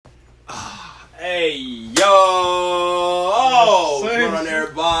Hey, yo! What's going on,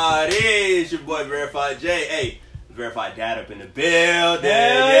 everybody? It's your boy, Verified J. Hey, Verified Dad up in the building.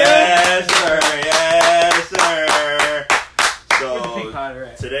 Yes, sir. Yes, sir. So,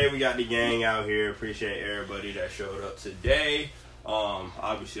 today we got the gang out here. Appreciate everybody that showed up today.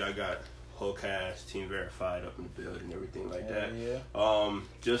 Obviously, I got whole cast, Team Verified up in the building and everything like that. Yeah.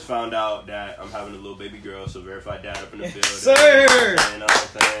 Just found out that I'm having a little baby girl, so Verified Dad up in the building. Sir! You know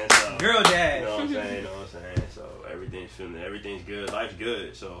what I'm saying? So, girl dad. You know what I'm saying? So everything's good. Life's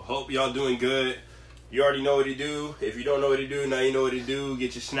good. So hope y'all doing good. You already know what to do. If you don't know what to do, now you know what to do.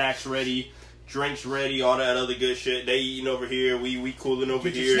 Get your snacks ready, drinks ready, all that other good shit. They eating over here. We cooling over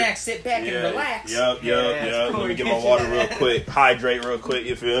here. Get your snacks, sit back and relax. Yup. Let me get my water real quick. Hydrate real quick,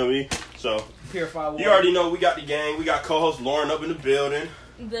 you feel me? So purify water. You already know we got the gang. We got co-host Lauren up in the building.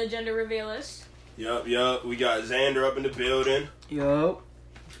 The gender revealist. Yup. We got Xander up in the building. Yup.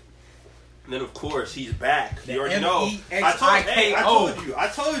 And then of course he's back. You already know. I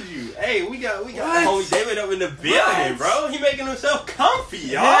told you. Hey, we got homie David up in the building, bro. He making himself comfy,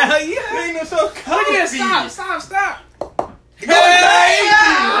 y'all. Hell yeah. Making himself comfy. Stop. He going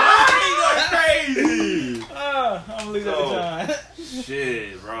crazy. I'm gonna leave that to John.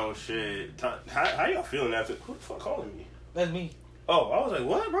 Shit, bro. How y'all feeling after? Who the fuck calling me? That's me. Oh, I was like,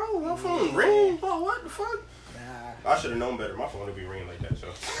 what, bro? My phone ring? Oh, what the fuck? Nah. I should have known better. My phone would be ringing like that,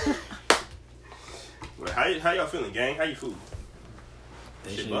 so. But how y'all feeling, gang? How you food?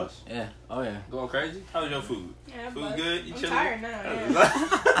 Shit bust? Yeah. Oh, yeah. Going crazy? How's your food? Yeah, food good? You I'm chilling? tired now,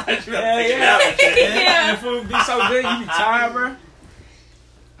 Yeah. The food be so good, you be tired, bro.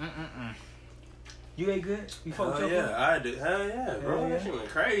 You ate good? You fucked up? Yeah, I did. Hell yeah, bro. Yeah. That shit went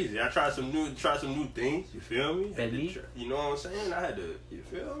crazy. I tried some new things. You feel me? You know what I'm saying? I had to. You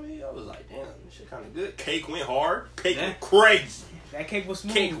feel me? I was like, damn, this shit kind of good. Cake went hard. Cake went crazy. That cake was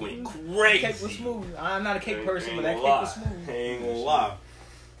smooth. Cake went crazy. Cake was smooth. I'm not a cake person, but that cake was smooth. Ain't gonna lie.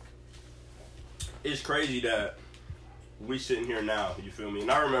 It's crazy that we sitting here now. You feel me?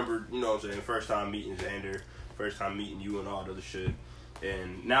 And I remember, you know what I'm saying, first time meeting Xander, first time meeting you and all the other shit.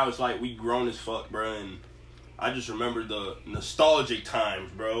 And now it's like we grown as fuck, bro. And I just remember the nostalgic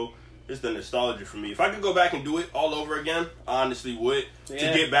times, bro. It's the nostalgia for me. If I could go back and do it all over again, I honestly would. To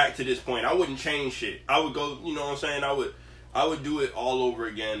get back to this point, I wouldn't change shit. I would go, you know what I'm saying? I would do it all over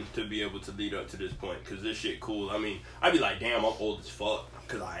again to be able to lead up to this point. Because this shit cool. I mean, I'd be like, damn, I'm old as fuck.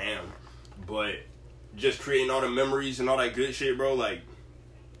 Because I am. But just creating all the memories and all that good shit, bro. Like,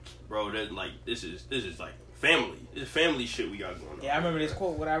 bro, that like this is like family. It's family shit we got going on. Yeah, I remember this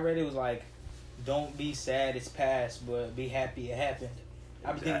quote. What I read, it was like, don't be sad it's past, but be happy it happened.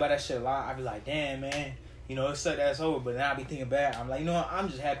 I be thinking about that shit a lot. I be like, damn, man. You know, it sucked that's over. But then I be thinking back. I'm like, you know what? I'm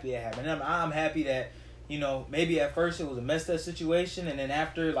just happy it happened. I'm happy that, you know, maybe at first it was a messed up situation. And then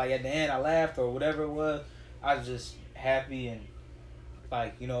after, like at the end, I laughed or whatever it was. I was just happy. And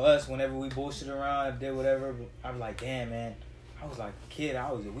like, you know, us, whenever we bullshit around, did whatever, I was like, damn, man. I was like a kid.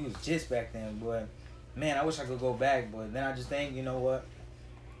 We was just back then. But, man, I wish I could go back. But then I just think, you know what?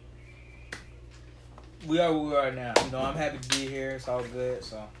 We are where we are now. You know, I'm happy to be here. It's all good.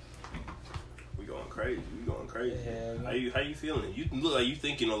 So we going crazy. Yeah. How you feeling? You look like you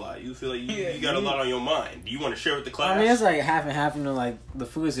thinking a lot. You feel like you got a lot on your mind. Do you want to share with the class? I mean, it's like half and half. You know, like the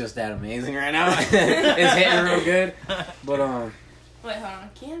food's just that amazing right now. It's hitting real good. But wait, hold on.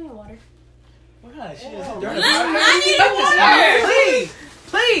 Can you have me water? What kind of shit is it? I need water.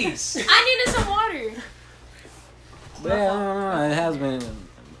 Please. I needed some water. But yeah, I don't know. It has been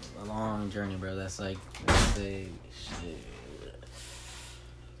a long journey, bro. That's like, let's say, shit.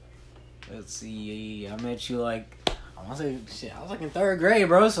 Let's see. I met you like, I want to say, shit. I was like in 3rd grade,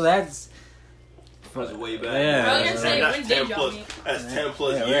 bro. So that's way back. Yeah. I was gonna say, that's when 10 did plus. y'all meet? That's 10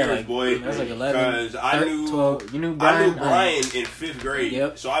 plus years, like, boy. That's like 11. Because I knew 12. You knew Brian. I knew Brian in 5th grade.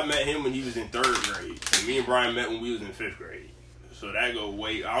 Yep. So I met him when he was in 3rd grade, and me and Brian met when we was in 5th grade. So that go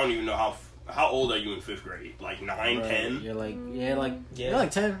way. I don't even know how old are you in 5th grade? Like 9, 10? You're like, you're like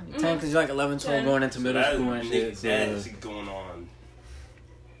 10 because you're like 11, 12 10. going into middle school and shit. That's going on.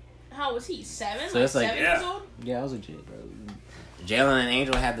 How was he? 7? So it's like 7 years old? Yeah, I was legit, bro. Jalen and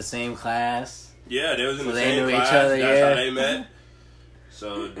Angel had the same class. Yeah, they was in so the they same knew class. each other. That's how they met.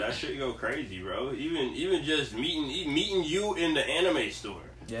 So that shit go crazy, bro. Even just meeting you in the anime store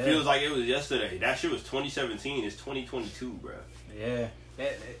feels like it was yesterday. That shit was 2017. It's 2022, bro. Yeah.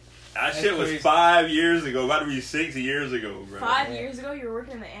 That shit was 5 years ago. About to be 6 years ago, bro. 5 years ago, you were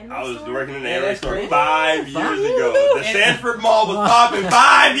working in the anime store? I was working in the anime store 5 years ago. The Sanford Mall was popping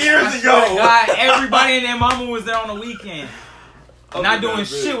 5 years ago. God, everybody and their mama was there on the weekend. not doing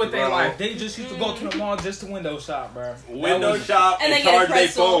shit with their life. They just used to go to the mall just to window shop, bro. Window shop And and they get a charge their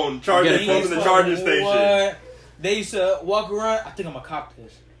pretzel. phone. Charge their phone in the charging station. What? They used to walk around. I think I'm gonna cop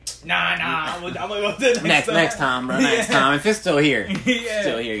this. Nah. I'm gonna go to the Next time, bro. Next time. If it's still here. Yeah.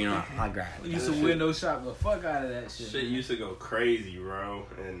 Still here, you know, I'll grab it. We used to window shop the fuck out of that shit. Shit used to go crazy, bro.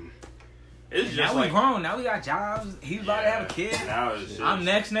 And it's And just now we like grown. Now we got jobs. He's about to have a kid. Now it's just, I'm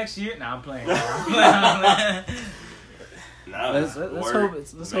next year. Nah, I'm playing. I'm playing. now Let's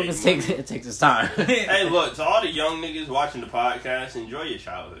hope it takes its time. Hey, look, to all the young niggas watching the podcast, enjoy your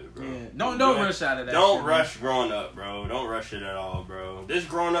childhood, bro. Yeah. Don't rush out of that. Don't shit, rush growing up, bro. Don't rush it at all, bro. This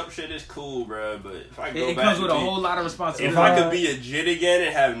growing up shit is cool, bro. But if I go It back comes with a to be- whole lot of responsibility. if I could be a jit again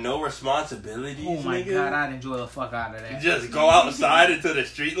and have no responsibilities, Oh my nigga, god, I'd enjoy the fuck out of that. just go outside until the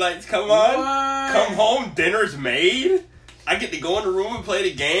street lights come on. What? Come home, dinner's made. I get to go in the room and play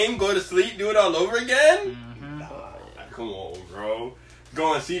the game, go to sleep, do it all over again. Mm-hmm. Nah, come on, bro.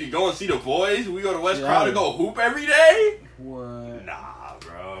 Go and see the boys. We go to West Yeah. Crowd to go hoop every day. What? Nah,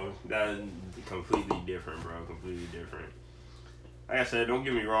 bro. That's completely different, bro. Completely different. Like I said, don't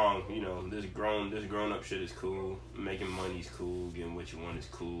get me wrong. You know, this grown up shit is cool. Making money's cool. Getting what you want is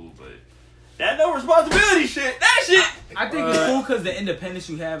cool. But that no responsibility shit. That shit. I think it's cool because the independence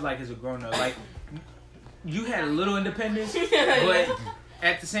you have, like, as a grown up, like, you had a little independence, but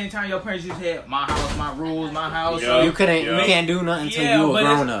at the same time, your parents just had my house, my rules, my house. Yeah. You can't do nothing until you a but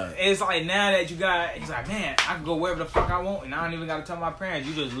grown up. it's like now that you got, it's like, man, I can go wherever the fuck I want, and I don't even got to tell my parents.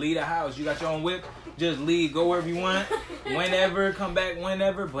 You just leave the house. You got your own whip. Just leave, go wherever you want, whenever, come back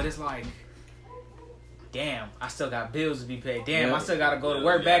whenever. But it's like, damn, I still got bills to be paid. Damn, Yeah. I still got to go to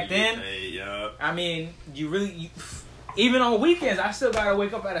work. Back then, I mean, even on weekends, I still got to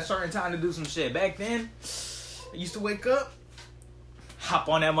wake up at a certain time to do some shit. Back then, I used to wake up, hop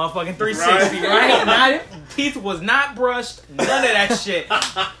on that motherfucking 360, right? Teeth was not brushed, none of that shit.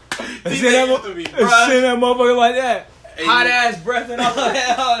 Send that motherfucker like that. Hey, Hot ass breath and all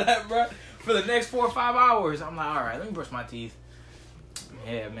that, bro. For the next 4 or 5 hours, I'm like, all right, let me brush my teeth.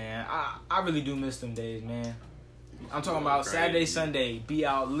 Yeah, man, I really do miss them days, man. I'm talking about Saturday, Sunday, be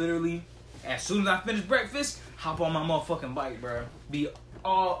out literally as soon as I finish breakfast, hop on my motherfucking bike, bro. Be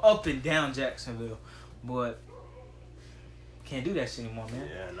all up and down Jacksonville, but can't do that shit anymore, man.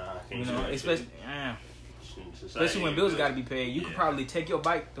 Yeah, nah. You know, especially when bills got to be paid. You could probably take your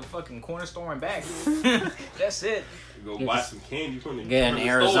bike to fucking corner store and back. That's it. Go buy some candy from the Get in from the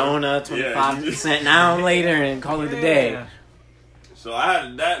Arizona, store. Yeah. 25% now later, and call it a day. Yeah. So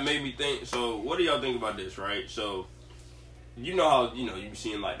that made me think. So what do y'all think about this, right? So you know how you be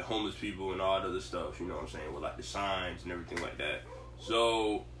seeing like the homeless people and all that other stuff. You know what I'm saying, with like the signs and everything like that.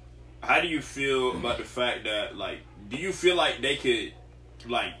 So how do you feel about the fact that like, do you feel like they could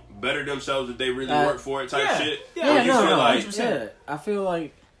like better themselves if they really work for it type shit? Yeah, Or you feel like 100%. I feel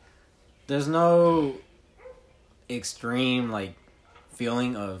like there's no extreme like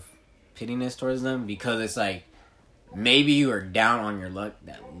feeling of pittiness towards them, because it's like maybe you are down on your luck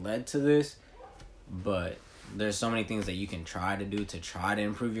that led to this, but there's so many things that you can try to do to try to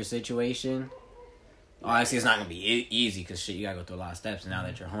improve your situation. Obviously, it's not gonna be easy because shit, you gotta go through a lot of steps. And now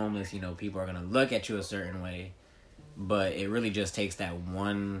that you're homeless, people are gonna look at you a certain way. But it really just takes that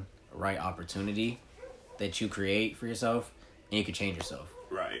one right opportunity that you create for yourself, and you can change yourself.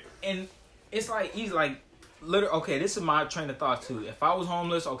 right. And it's like he's like, literally. Okay, this is my train of thought too. If I was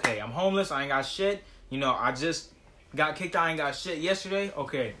homeless, okay, I'm homeless. I ain't got shit. I just got kicked out. I ain't got shit yesterday.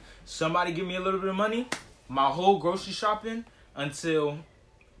 Okay, somebody give me a little bit of money. My whole grocery shopping until,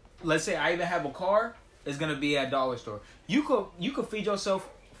 let's say, I even have a car, is gonna be at dollar store. You could feed yourself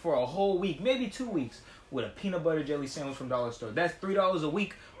for a whole week, maybe 2 weeks, with a peanut butter jelly sandwich from dollar store. That's $3 a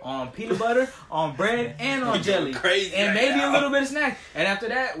week on peanut butter, on bread, and on jelly. Crazy and right maybe now. a little bit of snack. And after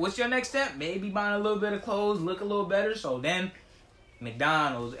that, what's your next step? Maybe buying a little bit of clothes, look a little better. So then,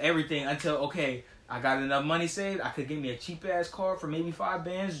 McDonald's, everything until, okay, I got enough money saved. I could get me a cheap ass car for maybe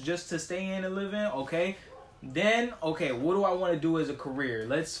 $5 just to stay in and live in. Okay. Then, okay, what do I want to do as a career?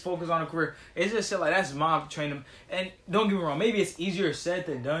 Let's focus on a career. It's just shit like that's my training. And don't get me wrong, maybe it's easier said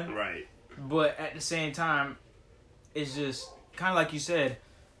than done. Right. But at the same time, it's just kind of like you said.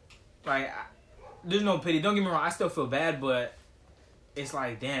 Like, there's no pity. Don't get me wrong, I still feel bad, but it's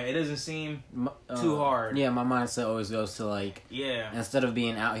like, damn, it doesn't seem too hard. Yeah, my mindset always goes to like, Yeah. instead of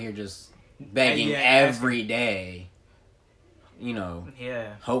being out here just begging Yeah, every day,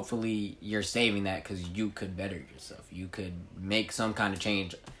 Yeah. hopefully you're saving that because you could better yourself. You could make some kind of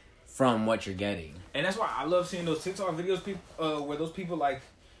change from what you're getting. And that's why I love seeing those TikTok videos, where those people like,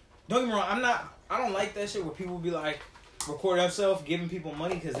 don't get me wrong, I don't like that shit where people be like, record themselves giving people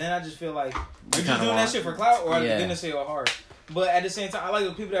money, because then I just feel like, are you just doing that shit for clout, or are you gonna say your heart? But at the same time, I like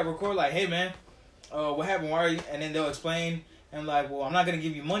the people that record like, hey man, what happened? Why are you? And then they'll explain and like, well, I'm not gonna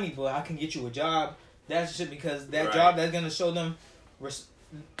give you money, but I can get you a job. That's shit because that job that's gonna show them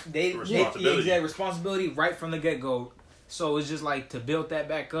responsibility right from the get go. So it's just like to build that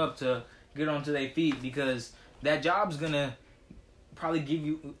back up to get onto their feet because that job's gonna probably give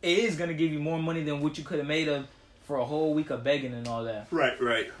you more money than what you could have made for a whole week of begging and all that.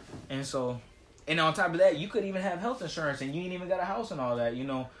 Right. And so, and on top of that, you could even have health insurance and you ain't even got a house and all that. You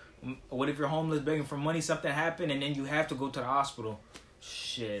know, what if you're homeless begging for money, something happened, and then you have to go to the hospital?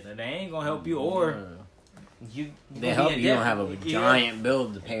 Shit, they ain't gonna help you, or they help you don't have a giant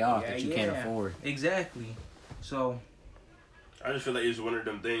bill to pay off that you can't afford. Exactly. So, I just feel like it's one of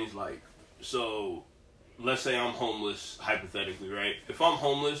them things. Like, so let's say I'm homeless, hypothetically, right? If I'm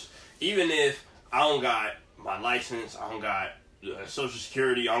homeless, even if I don't got my license, I don't got Social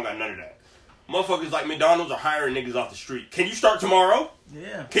Security, I don't got none of that. Motherfuckers like McDonald's are hiring niggas off the street. Can you start tomorrow?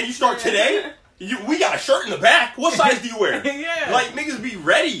 Yeah. Can you start today? We got a shirt in the back. What size do you wear? Yeah. Like, niggas be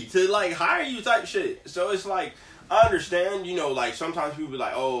ready to, like, hire you type shit. So it's like, I understand, you know, like, sometimes people be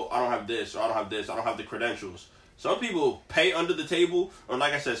like, oh, I don't have this, or I don't have this, I don't have the credentials. Some people pay under the table, or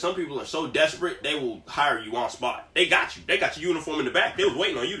like I said, some people are so desperate, they will hire you on spot. They got you. They got your uniform in the back. They was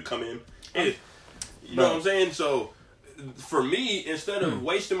waiting on you to come in. And, you know what I'm saying? So, for me, instead of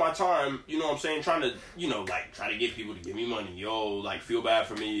wasting my time, you know what I'm saying, trying to, you know, like, try to get people to give me money. Yo, like, feel bad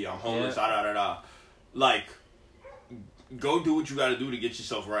for me. I'm homeless, Like, go do what you got to do to get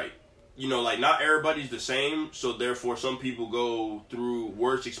yourself right. You know, like, not everybody's the same, so therefore some people go through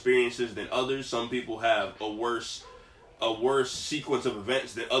worse experiences than others. Some people have a worse sequence of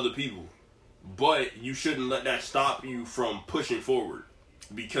events than other people. But you shouldn't let that stop you from pushing forward,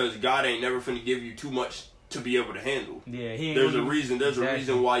 because God ain't never finna give you too much to be able to handle. Yeah, there's a reason. There's a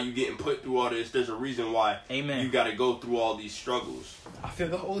reason why you getting put through all this. There's a reason why you got to go through all these struggles. I feel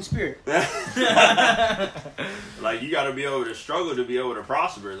the Holy Spirit. Like, you got to be able to struggle to be able to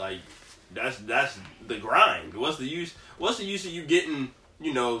prosper. Like, that's the grind. What's the use? What's the use of you getting,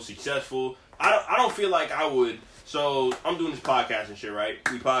 you know, successful? I don't feel like I would. So I'm doing this podcast and shit, right?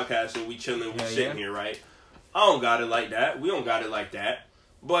 We podcasting, we chilling, we sitting here, right? I don't got it like that. We don't got it like that.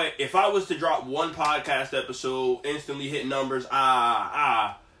 But if I was to drop one podcast episode, instantly hit numbers,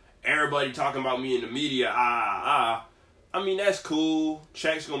 everybody talking about me in the media, I mean, that's cool.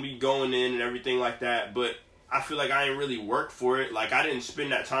 Checks gonna be going in and everything like that. But I feel like I ain't really worked for it. Like, I didn't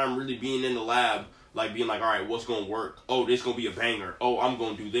spend that time really being in the lab, like being like, all right, what's gonna work? Oh, this gonna be a banger. Oh, I'm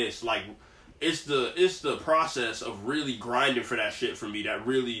gonna do this. Like, it's the process of really grinding for that shit for me that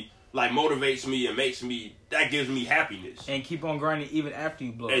really, like, motivates me and that gives me happiness. And keep on grinding even after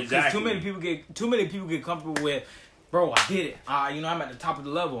you blow. Exactly. Too many people get comfortable with, bro, I did it. You know, I'm at the top of the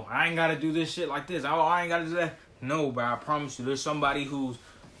level. I ain't gotta do this shit like this. I ain't gotta do that. No, bro, I promise you, there's somebody who's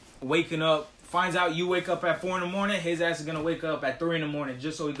waking up, finds out you wake up at 4 a.m, his ass is gonna wake up at 3 a.m.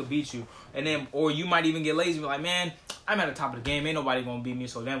 just so he could beat you. And then, or you might even get lazy and be like, man, I'm at the top of the game, ain't nobody gonna beat me,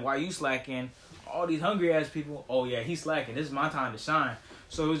 so then why you slacking? All these hungry ass people, oh yeah, he's slacking, this is my time to shine.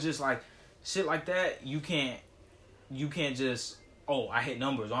 So it's just like, shit like that, you can't just, oh, I hit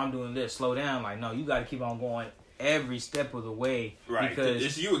numbers, or I'm doing this, slow down. Like, no, you gotta keep on going every step of the way. Right, because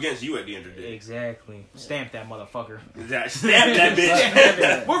it's you against you at the end of the day. Exactly. Stamp that motherfucker. Stamp that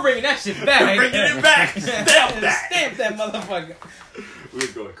bitch. We're bringing that shit back. We're bringing it back. Stamp that. Stamp that motherfucker.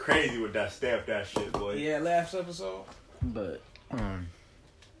 We're going crazy with that stamp that shit, boy. Yeah, last episode. But,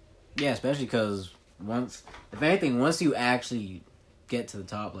 yeah, especially because once you actually get to the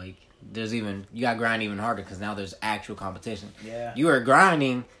top, like, you got to grind even harder because now there's actual competition. Yeah. You are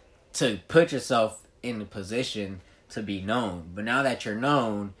grinding to put yourself in the position to be known. But now that you're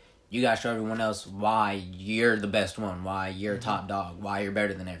known, you got to show everyone else why you're the best one, why you're top dog, why you're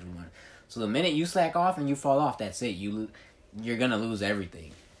better than everyone. So the minute you slack off and you fall off, that's it. You're going to lose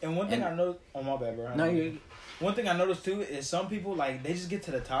everything. And one thing I know... Oh, my bad, bro. One thing I noticed, too, is some people, like, they just get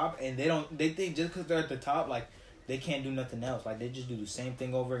to the top and they think just because they're at the top, like, they can't do nothing else. Like, they just do the same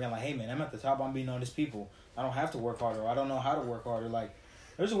thing over again. Like, hey, man, I'm at the top. I'm beating all these people. I don't have to work harder. I don't know how to work harder. Like,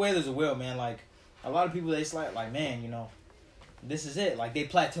 there's a way, there's a will, man. Like, a lot of people, they slack, like, man, you know, this is it. Like, they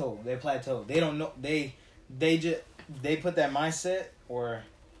plateau. They don't know. They put that mindset, or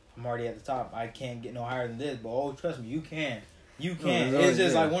I'm already at the top. I can't get no higher than this. But, oh, trust me, you can. You can. It's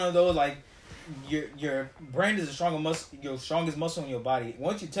just like one of those, like, your brain is your strongest muscle in your body.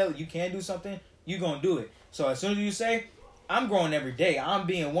 Once you tell it you can do something, you're going to do it. So as soon as you say, I'm growing every day, I'm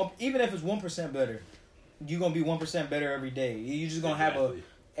being even if it's 1% better, you're going to be 1% better every day. You're just going to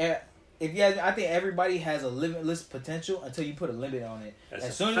have I think everybody has a limitless potential until you put a limit on it. That's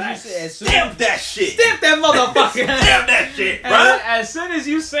as soon fact. as you say, Stamp that shit. Stamp that motherfucker. Stamp that shit, bro. As soon as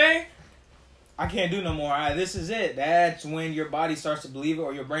you say, I can't do no more. This is it. That's when your body starts to believe it,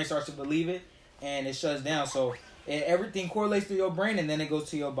 or your brain starts to believe it, and it shuts down. So everything correlates to your brain, and then it goes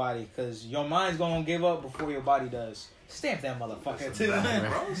to your body, because your mind's gonna give up before your body does. Stamp that motherfucker too,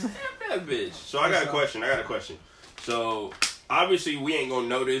 bro. Stamp that bitch. So I got a question. So obviously we ain't gonna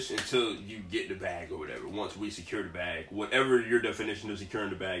know this until you get the bag or whatever. Once we secure the bag, whatever your definition of securing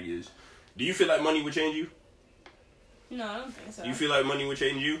the bag is, do you feel like money would change you? No, I don't think so. You feel like money would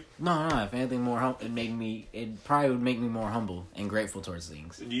change you? No. If anything, it probably would make me more humble and grateful towards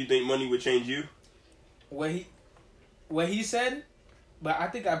things. Do you think money would change you? What he said, but I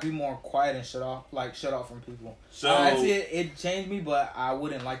think I'd be more quiet and shut off from people. So I'd say it changed me, but I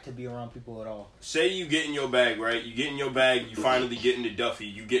wouldn't like to be around people at all. Say you get in your bag, right? You get in your bag, you finally get in the Duffy,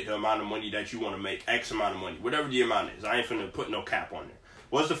 you get the amount of money that you want to make, X amount of money, whatever the amount is. I ain't finna put no cap on it.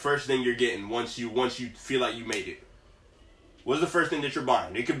 What's the first thing you're getting once you feel like you made it? What's the first thing that you're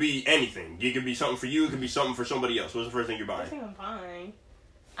buying? It could be anything. It could be something for you. It could be something for somebody else. What's the first thing you're buying? I think I'm buying.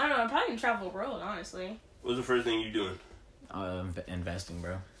 I don't know. I'm probably gonna travel the world, honestly. What's the first thing you're doing? Investing,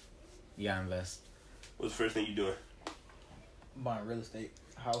 bro. You gotta invest. What's the first thing you're doing? Buying real estate,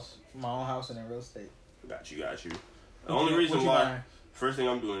 my own house, and then real estate. Got you. The only reason What you why. buying? First thing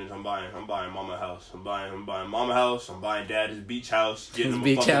I'm doing is I'm buying mama house. I'm buying mama house. I'm buying dad his beach house. Getting him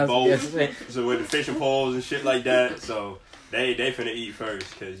a fucking boat. Yes. So with the fishing poles and shit like that. So they finna eat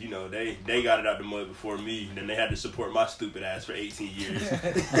first, because they got it out the mud before me. And then they had to support my stupid ass for 18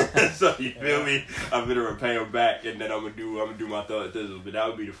 years. So you feel me? I'm gonna repay them back, and then I'm gonna do my thought thizzle. But that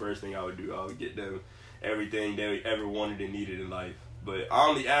would be the first thing I would do. I would get them everything they ever wanted and needed in life. But I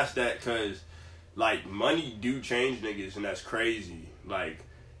only ask that because, like, money do change niggas, and that's crazy. Like,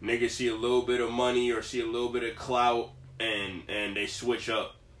 niggas see a little bit of money or see a little bit of clout, and they switch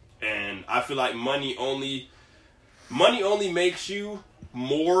up. And I feel like money only makes you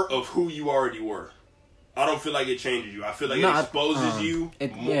more of who you already were. I don't feel like it changes you. I feel like it exposes you.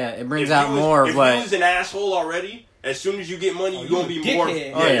 It brings out more of what... If you was an asshole already, as soon as you get money, you're going to be more...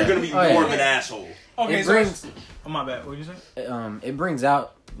 dickhead. You're going to be more of an asshole. Okay, it brings... Oh, my bad. What did you say? It brings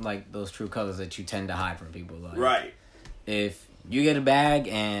out, like, those true colors that you tend to hide from people. Like, Right. If you get a bag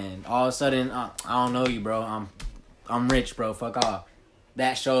and all of a sudden, I don't know you, bro. I'm rich, bro. Fuck off.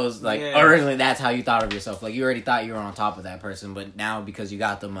 That shows, like, originally that's how you thought of yourself. Like, you already thought you were on top of that person, but now because you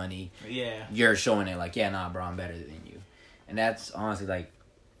got the money, you're showing it. Like, yeah, nah, bro, I'm better than you. And that's honestly, like,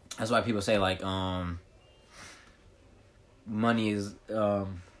 that's why people say, like, money is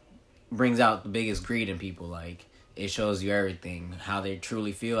brings out the biggest greed in people. Like, it shows you everything, how they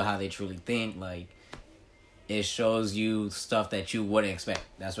truly feel, how they truly think. Like, it shows you stuff that you wouldn't expect.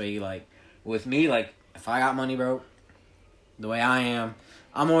 That's why you, like, with me, like, if I got money, bro, the way I am,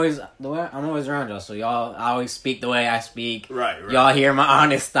 I'm always around y'all. So I always speak the way I speak. Right. Y'all hear my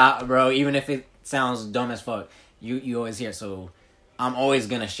honest thought, bro. Even if it sounds dumb as fuck, you always hear it. So I'm always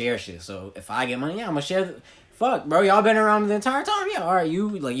gonna share shit. So if I get money, yeah, I'm gonna share. Fuck, bro, y'all been around me the entire time. Yeah, all right,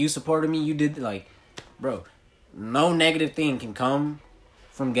 you supported me. You did, like, bro. No negative thing can come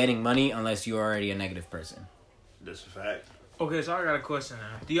from getting money unless you're already a negative person. That's a fact. Okay, so I got a question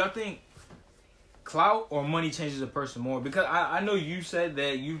now. Do y'all think clout or money changes a person more? Because I know you said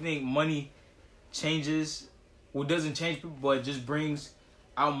that you think money changes, well, doesn't change people, but it just brings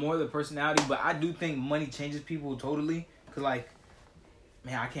out more of the personality. But I do think money changes people totally. Because, like,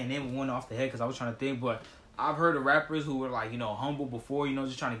 man, I can't name one off the head because I was trying to think. But I've heard of rappers who were, like, humble before,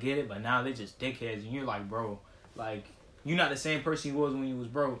 just trying to get it. But now they're just dickheads. And you're like, bro, like, you're not the same person you was when you was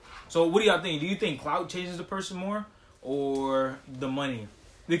broke. So what do y'all think? Do you think clout changes a person more or the money?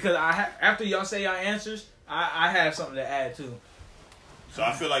 Because after y'all say y'all answers, I have something to add too. So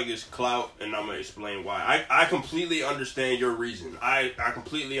I feel like it's clout, and I'm gonna explain why. I completely understand your reason. I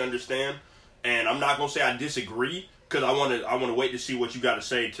completely understand, and I'm not gonna say I disagree, because I wanna wait to see what you got to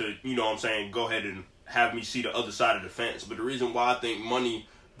say to, what I'm saying, go ahead and have me see the other side of the fence. But the reason why I think money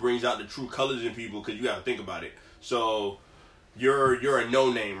brings out the true colors in people, because you got to think about it. So you're a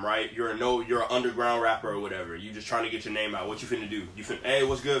no name, right? You're an underground rapper or whatever. You just trying to get your name out. What you finna do? You finna, hey,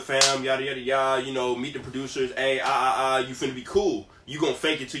 what's good, fam? Yada yada yada. Meet the producers. Hey, you finna be cool. You gonna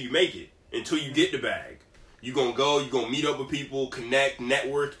fake it till you make it, until you get the bag. You gonna go. You gonna meet up with people, connect,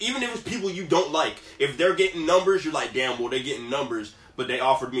 network. Even if it's people you don't like, if they're getting numbers, you're like, damn, well, they're getting numbers, but they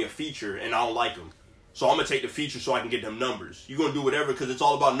offered me a feature and I don't like them. So I'm gonna take the feature so I can get them numbers. You're gonna do whatever because it's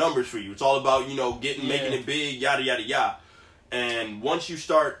all about numbers for you. It's all about making it big, yada yada yada. And once you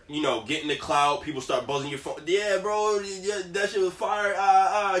start, getting the clout, people start buzzing your phone. Yeah, bro, that shit was fire.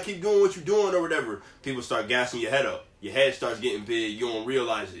 keep doing what you're doing or whatever. People start gassing your head up. Your head starts getting big. You don't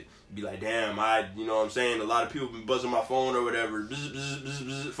realize it. You be like, damn, you know what I'm saying? A lot of people been buzzing my phone or whatever. Bzz, bzz, bzz,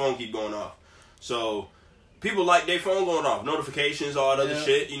 bzz, phone keep going off. So people like their phone going off. Notifications, all that other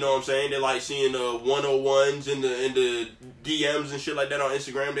shit. You know what I'm saying? They like seeing the 101s in the DMs and shit like that on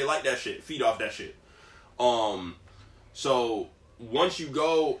Instagram. They like that shit. Feed off that shit. So once you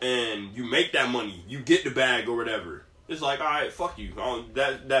go and you make that money, you get the bag or whatever. It's like, all right, fuck you.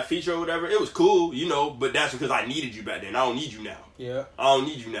 That feature or whatever, it was cool, you know, but that's because I needed you back then. I don't need you now. Yeah. I don't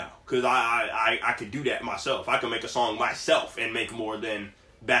need you now because I could do that myself. I can make a song myself and make more than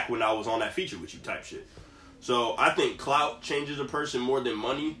back when I was on that feature with you type shit. So I think clout changes a person more than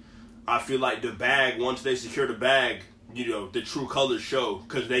money. I feel like the bag, once they secure the bag, you know, the true colors show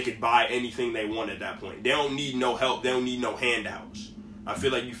because they could buy anything they want at that point. They don't need no help. They don't need no handouts. I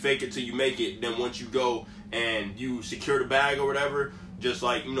feel like you fake it till you make it. Then once you go and you secure the bag or whatever, just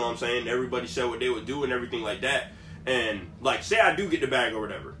like, you know what I'm saying, everybody said what they would do and everything like that. And, like, say I do get the bag or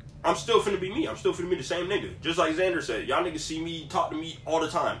whatever. I'm still finna be me. I'm still finna be the same nigga. Just like Xander said, y'all niggas see me, talk to me all the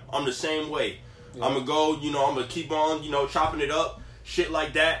time. I'm the same way. Yeah. I'm gonna go, you know, I'm gonna keep on, you know, chopping it up, shit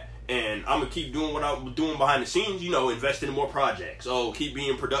like that. And I'm gonna keep doing what I'm doing behind the scenes, you know, investing in more projects. Oh, keep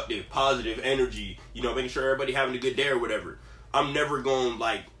being productive, positive energy, you know, making sure everybody having a good day or whatever. I'm never gonna,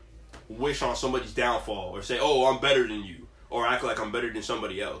 like, wish on somebody's downfall or say, oh, I'm better than you, or act like I'm better than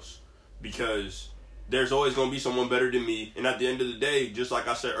somebody else, because there's always going to be someone better than me, and at the end of the day, just like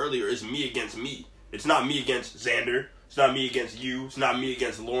I said earlier, it's me against me. It's not me against Xander, it's not me against you, it's not me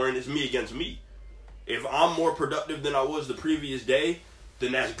against Lauren, it's me against me. If I'm more productive than I was the previous day,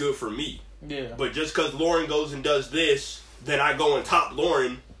 then that's good for me. Yeah. But just because Lauren goes and does this, then I go and top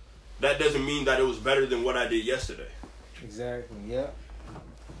Lauren, that doesn't mean that it was better than what I did yesterday. Exactly, yeah.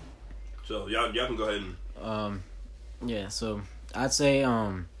 So y'all can go ahead and yeah, so I'd say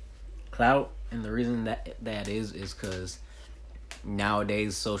clout, and the reason that is because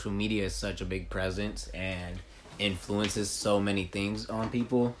nowadays social media is such a big presence and influences so many things on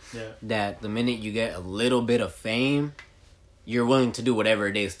people that the minute you get a little bit of fame, you're willing to do whatever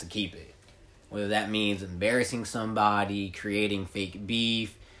it is to keep it. Whether that means embarrassing somebody, creating fake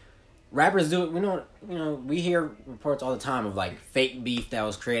beef. Rappers do it. We hear reports all the time of like fake beef that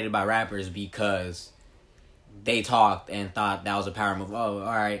was created by rappers because they talked and thought that was a power move. Oh, all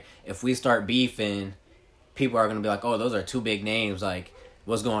right. If we start beefing, people are gonna be like, "Oh, those are two big names. Like,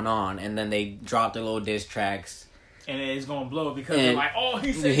 what's going on?" And then they drop their little diss tracks, and it's gonna blow because they're like, "Oh,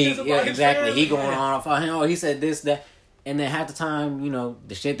 he said this about exactly. his He going on about him. Oh, he said this, that." And then half the time,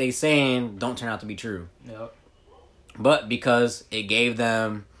 the shit they saying don't turn out to be true. Yep. But because it gave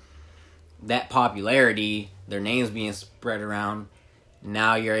them that popularity, their names being spread around,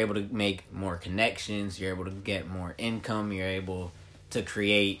 now you're able to make more connections, you're able to get more income, you're able to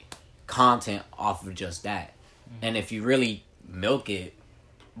create content off of just that. Mm-hmm. And if you really milk it,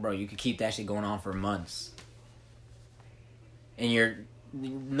 bro, you could keep that shit going on for months. And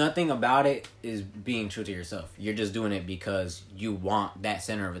nothing about it is being true to yourself. You're just doing it because you want that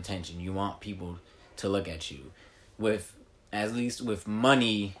center of attention. You want people to look at you. At least with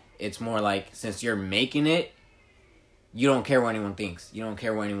money, it's more like, since you're making it, you don't care what anyone thinks. You don't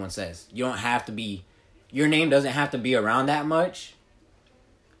care what anyone says. You don't have to be... Your name doesn't have to be around that much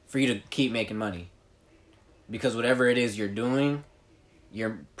for you to keep making money. Because whatever it is you're doing,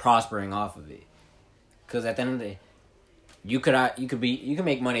 you're prospering off of it. Because at the end of the day, you can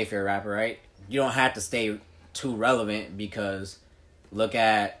make money if you're a rapper, right? You don't have to stay too relevant, because look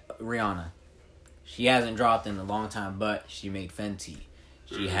at Rihanna. She hasn't dropped in a long time, but she made Fenty.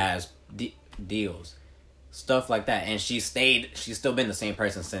 She has deals, stuff like that, and she's still been the same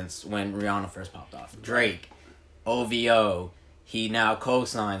person since when Rihanna first popped off. Drake, OVO, he now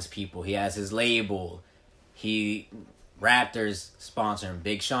co-signs people. He has his label. Raptors sponsoring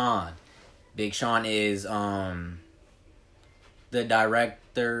Big Sean. Big Sean is the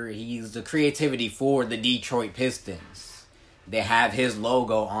director. He's the creativity for the Detroit Pistons. They have his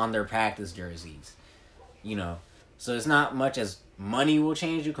logo on their practice jerseys. So it's not much as money will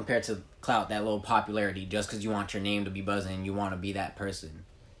change you compared to clout, that little popularity, just because you want your name to be buzzing and you want to be that person.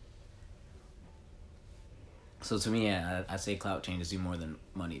 So to me, yeah, I say clout changes you more than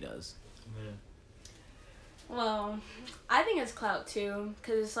money does. Yeah. Well, I think it's clout too,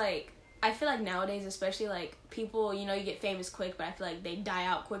 because it's like, I feel like nowadays, especially, like, people, you get famous quick, but I feel like they die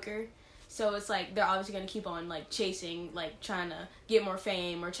out quicker. So it's like they're obviously going to keep on, like, chasing, like, trying to get more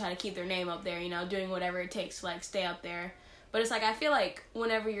fame or try to keep their name up there, doing whatever it takes to, like, stay up there. But it's like, I feel like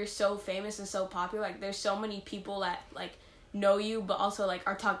whenever you're so famous and so popular, like, there's so many people that, like, know you, but also, like,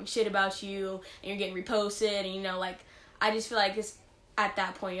 are talking shit about you, and you're getting reposted, and, like, I just feel like at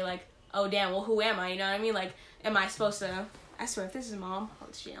that point you're like, oh damn, well who am I? You know what I mean? Like, am I supposed to? I swear, if this is mom,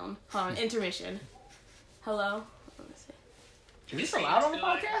 hold on, intermission. Hello. Is this allowed on the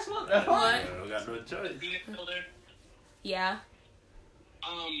podcast? What? Yeah, we got no choice. Yeah.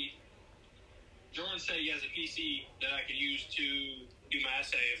 Jordan said he has a PC that I could use to do my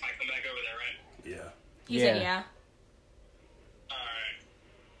essay if I come back over there, right? Yeah. He said yeah. Alright.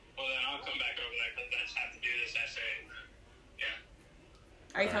 Well, then I'll come back over there because I just have to do this essay.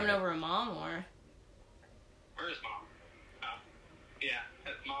 Yeah. Are you coming over with mom or? Where is mom? Oh. Yeah,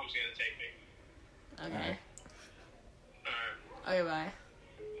 mom's gonna take me. Okay. Alright. Okay, bye.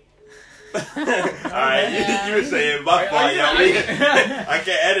 Alright, you were saying my fault, y'all. I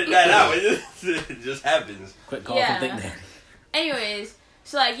can't edit that out. It just happens. Quick call from Think Daddy. Anyways,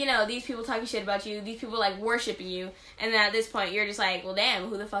 so like, you know, these people talking shit about you, these people like worshiping you, and then at this point you're just like, well damn,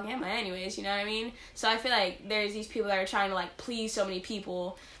 who the fuck am I anyways, you know what I mean? So I feel like there's these people that are trying to like please so many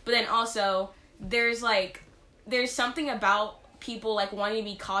people, but then also there's something about people like wanting to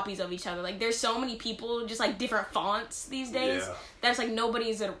be copies of each other. Like there's so many people just like different fonts these days that's like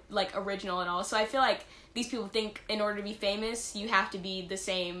nobody's like original at all. So I feel like these people think in order to be famous you have to be the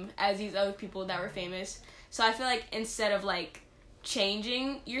same as these other people that were famous. So I feel like instead of like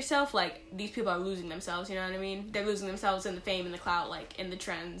changing yourself, like these people are losing themselves, you know what I mean? They're losing themselves in the fame and the clout, like in the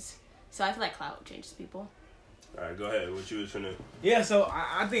trends. So I feel like clout changes people. Alright, go ahead. What you was finna? Yeah, so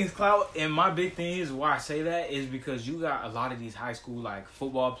I think it's clout, and my big thing is why I say that is because you got a lot of these high school like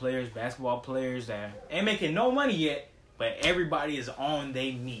football players, basketball players that ain't making no money yet, but everybody is on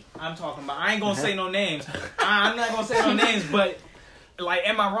they meat. I'm talking about. I ain't gonna say no names. I'm not gonna say no names, but like,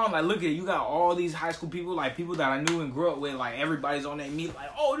 am I wrong? Like, look at it. You got all these high school people, like people that I knew and grew up with. Like everybody's on their meat.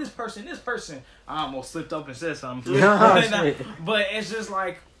 Like, oh, this person. I almost slipped up and said something. But it's just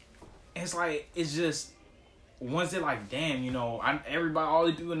like, it's just. Once they're like, damn, you know, everybody, all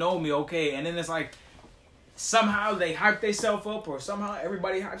these people know me, okay, and then it's like, somehow they hype themselves up, or somehow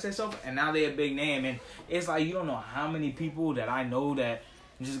everybody hypes themselves up, and now they a big name, and it's like, you don't know how many people that I know that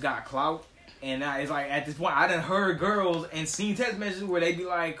just got clout, and now it's like, at this point, I done heard girls and seen text messages where they be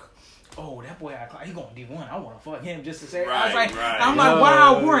like, oh, that boy got clout, he going D1, I want to fuck him just to say, I was like, I'm like,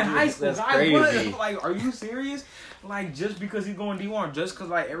 wow, we're in high school, like, are you serious? Like, just because he's going D1, just because,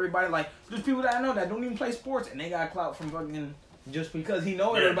 like, everybody, like, there's people that I know that don't even play sports, and they got clout from fucking, just because he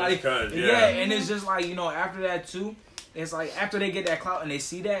know everybody. And it's just, like, you know, after that, too, it's, like, after they get that clout and they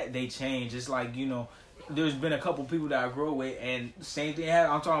see that, they change. It's, like, you know, there's been a couple people that I grew up with, and same thing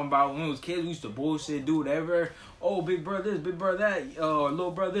happened. I'm talking about when we was kids, we used to bullshit, do whatever. Oh, big brother this, big brother that, or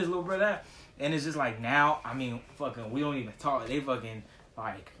little brother this, little brother that. And it's just, like, now, I mean, fucking, we don't even talk. They fucking,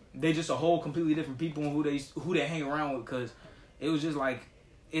 like... They just a whole completely different people who they hang around with, because it was just like,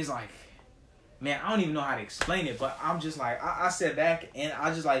 it's like, man, I don't even know how to explain it, but I'm just like, I sit back and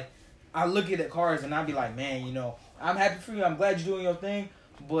I just like, I look at the cars and I be like, man, you know, I'm happy for you, I'm glad you're doing your thing,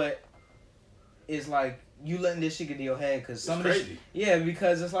 but it's like, you letting this shit get to your head, because some of this, yeah,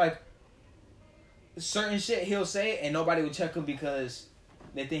 because it's like, certain shit he'll say and nobody would check him because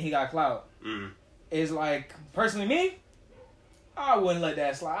they think he got clout. It's like, personally me, I wouldn't let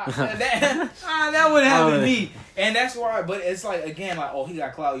that slide. That wouldn't happen to me. And that's why, but it's like, again, like, oh, he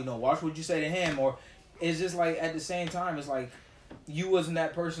got clout, you know, watch what you say to him. Or it's just like, at the same time, it's like, you wasn't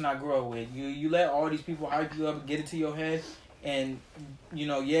that person I grew up with. You let all these people hype you up and get it to your head. And, you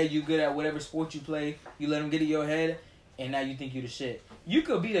know, yeah, you good at whatever sport you play. You let them get to your head, and now you think you the shit. You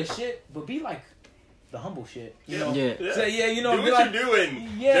could be the shit, but be like the humble shit. You know? Yeah. So, yeah, you know, do be what like, you're doing.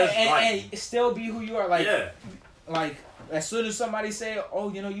 Yeah, and still be who you are. Like, yeah. Like, as soon as somebody say,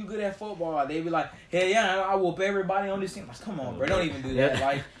 oh, you know, you good at football, they be like, hey, yeah, I whoop everybody on this team. Like, come on, bro, don't even do that.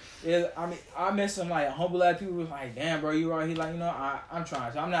 Like, I mean, I met some, like, humble ass people who was like, damn, bro, you raw. He like, you know, I'm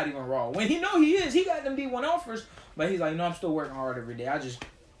trying. So I'm not even raw. When he know he is. He got them D1 offers, but he's like, you know, I'm still working hard every day. I just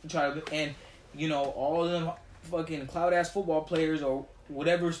try to, and, you know, all of them fucking cloud-ass football players or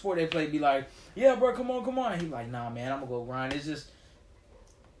whatever sport they play be like, yeah, bro, come on. He's like, nah, man, I'm going to go grind. It's just,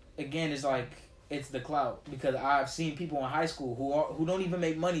 again, it's like, it's the clout, because I've seen people in high school who don't even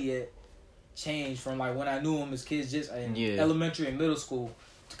make money yet change from like when I knew them as kids, just in elementary and middle school,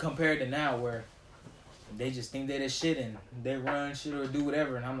 to compared to now where they just think they're the shit and they run shit or do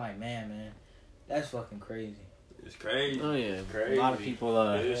whatever, and I'm like, man, that's fucking crazy. It's crazy. Oh yeah, crazy. A lot of people.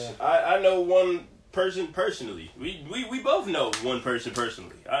 I know one person personally. We both know one person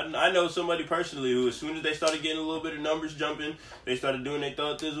personally. I know somebody personally who, as soon as they started getting a little bit of numbers jumping, they started doing their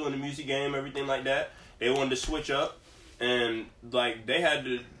thug thizzle in the music game, everything like that. They wanted to switch up, and like they had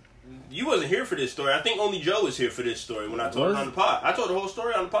to. You wasn't here for this story. I think only Joe was here for this story when I told it on the pod. I told the whole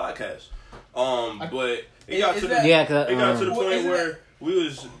story on the podcast. But it got to the point where we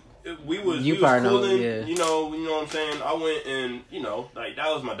was cooling, yeah. you know what I'm saying? I went and, like, that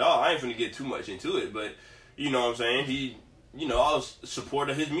was my dog. I ain't finna get too much into it, but, you know what I'm saying? He, I was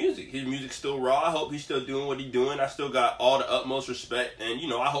supportive of his music. His music's still raw. I hope he's still doing what he's doing. I still got all the utmost respect, and,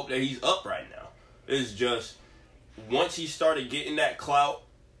 I hope that he's up right now. It's just, once he started getting that clout,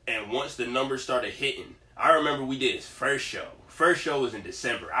 and once the numbers started hitting, I remember we did his first show. First show was in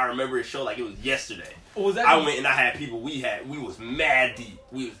December. I remember his show like it was yesterday. Was that I went and I had people we was mad deep.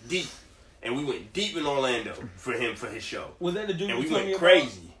 We was deep. And we went deep in Orlando for his show. Was that the dude and you we told went me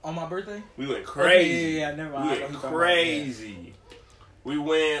crazy. On my birthday? We went crazy. Yeah, never We mind. went crazy. We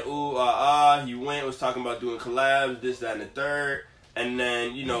went, he was talking about doing collabs, this, that, and the third. And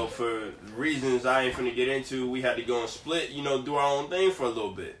then, for reasons I ain't finna get into, we had to go and split, do our own thing for a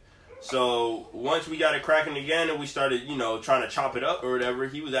little bit. So once we got it cracking again and we started, trying to chop it up or whatever,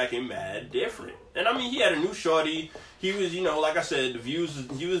 he was acting mad different. And I mean, he had a new shorty. He was, like I said, he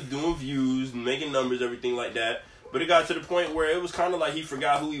was doing views and making numbers, everything like that. But it got to the point where it was kind of like he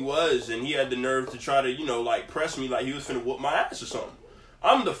forgot who he was and he had the nerve to try to, press me like he was finna whoop my ass or something.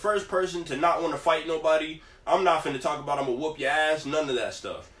 I'm the first person to not want to fight nobody. I'm not finna talk about I'm gonna whoop your ass, none of that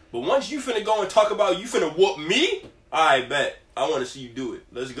stuff. But once you finna go and talk about you finna whoop me, I bet. I want to see you do it.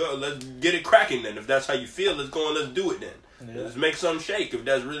 Let's go. Let's get it cracking then. If that's how you feel, let's go and let's do it then. Yeah. Let's make something shake if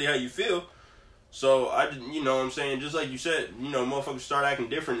that's really how you feel. So, you know what I'm saying? Just like you said, motherfuckers start acting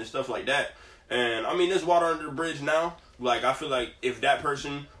different and stuff like that. And, I mean, there's water under the bridge now. Like, I feel like if that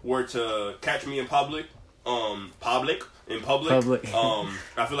person were to catch me in public, I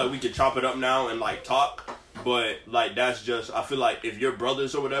feel like we could chop it up now and, like, talk. But, like, that's just, I feel like if you're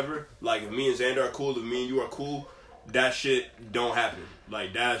brothers or whatever, like, if me and Xander are cool, if me and you are cool, that shit don't happen.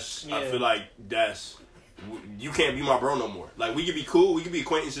 Like, that's, I feel like that's, you can't be my bro no more. Like, we could be cool, we could be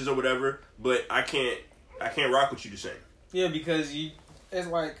acquaintances or whatever, but I can't rock with you the same. Yeah, because it's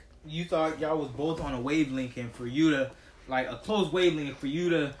like you thought y'all was both on a wavelength, and for you to, like, a close wavelength, for you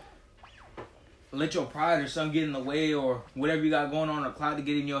to let your pride or something get in the way or whatever you got going on, a cloud to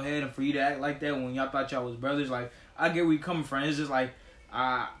get in your head, and for you to act like that when y'all thought y'all was brothers, like, I get where you coming from. It's just like,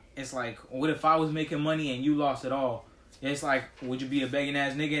 it's like, what if I was making money and you lost it all? It's like, would you be a begging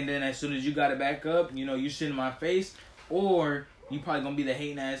ass nigga and then as soon as you got it back up, you shit in my face? Or you probably gonna be the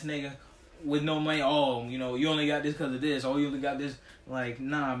hating ass nigga with no money? Oh, you only got this because of this. Oh, you only got this. Like,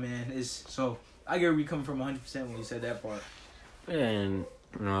 nah, man. So I get where you coming from 100% when you said that part. And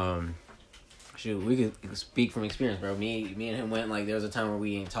shoot, we could speak from experience, bro. Me and him went, like, there was a time where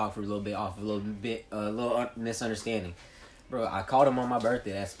we didn't talk for a little bit off a little misunderstanding. Bro, I called him on my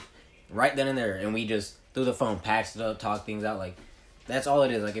birthday. That's right then and there. And we just, through the phone, patched it up, talked things out. Like, that's all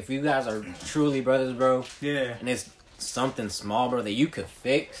it is. Like, if you guys are truly brothers, bro. Yeah. And it's something small, bro, that you could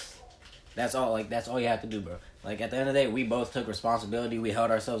fix. That's all you have to do, bro. Like, at the end of the day, we both took responsibility. We held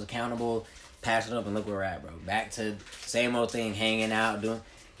ourselves accountable, patched it up, and look where we're at, bro. Back to same old thing, hanging out, doing.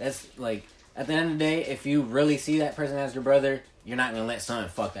 That's, like, at the end of the day, if you really see that person as your brother, you're not going to let something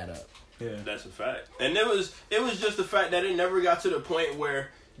fuck that up. Yeah, that's a fact. And it was just the fact that it never got to the point where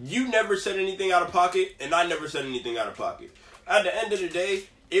you never said anything out of pocket and I never said anything out of pocket. At the end of the day,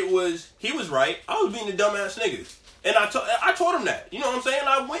 he was right. I was being a dumbass nigga. And I told him that. You know what I'm saying?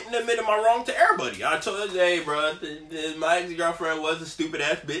 I went and admitted my wrong to everybody. I told him, hey, bro, my ex-girlfriend was a stupid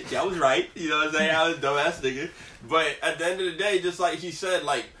ass bitch. I was right. You know what I'm saying? I was a dumbass nigga. But at the end of the day, just like he said,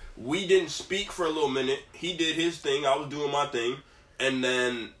 like, we didn't speak for a little minute. He did his thing. I was doing my thing. And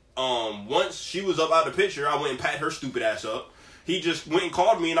then once she was up out of the picture, I went and pat her stupid ass up. He just went and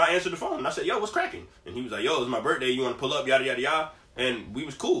called me and I answered the phone. And I said, yo, what's cracking? And he was like, yo, it's my birthday. You want to pull up? Yada, yada, yada. And we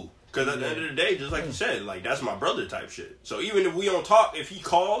was cool. Because at the end of the day, just like you said, like, that's my brother type shit. So even if we don't talk, if he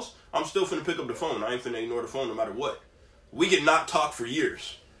calls, I'm still finna pick up the phone. I ain't finna ignore the phone no matter what. We could not talk for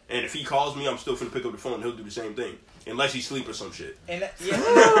years. And if he calls me, I'm still finna pick up the phone and he'll do the same thing. Unless he's asleep or some shit. And and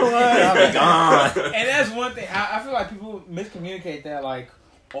that's one thing. I feel like people miscommunicate that, like,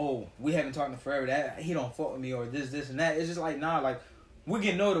 oh, we haven't talked in forever. That he don't fuck with me or this, and that. It's just like, nah, like, we're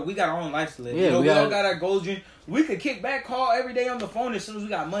getting older. We got our own lives to live. Yeah, we all got our goals. We could kick back, call every day on the phone as soon as we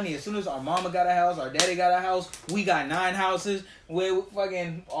got money. As soon as our mama got a house, our daddy got a house, we got 9 houses where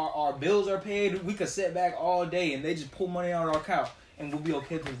fucking our bills are paid. We could sit back all day and they just pull money out of our account and we'll be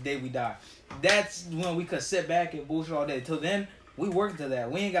okay till the day we die. That's when we could sit back and bullshit all day. Till then, we work to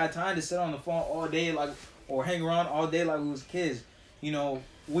that. We ain't got time to sit on the phone all day or hang around all day like we was kids.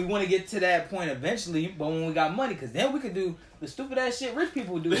 We want to get to that point eventually, but when we got money, because then we could do the stupid ass shit rich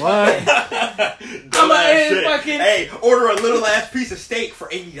people do. What? Hey, order a little ass piece of steak for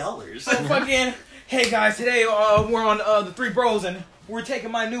 $80. So fucking, hey guys, today we're on the Three Bros and we're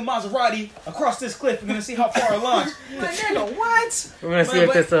taking my new Maserati across this cliff. We're gonna see how far it launch. Like, nigga, what? We're gonna see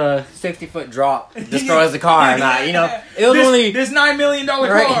if this 60-foot drop destroys the car or not. You know, it was this $9 million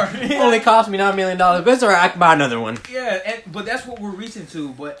car. Only cost me $9 million, but it's alright. I can buy another one. Yeah, but that's what we're reaching to.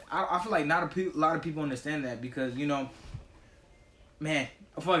 But I feel like not a lot of people understand that because man.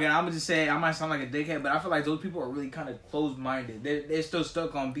 Fuck it, I'm gonna just say I might sound like a dickhead, but I feel like those people are really kind of closed-minded. They're still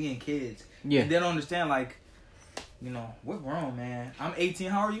stuck on being kids. Yeah, they don't understand. Like, we're grown, man. I'm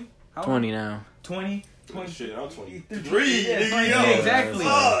 18. How are you? 20 now. 20. Shit, I'm 23. Yeah, exactly.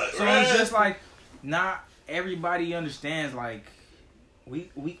 God, so man. it's just like not everybody understands. Like,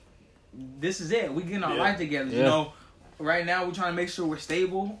 we this is it. We getting our life together. Yeah. Right now we're trying to make sure we're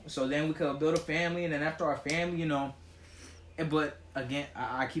stable, so then we could build a family, and then after our family, But again,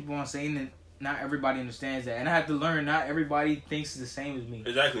 I keep on saying that not everybody understands that, and I have to learn. Not everybody thinks the same as me.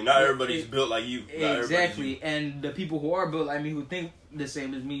 Exactly. Not everybody's built like you. Exactly. And the people who are built like me, who think the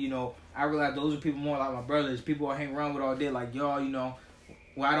same as me, I realize those are people more like my brothers. People I hang around with all day, like y'all.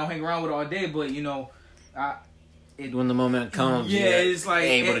 Well, I don't hang around with all day, but when the moment comes, it's like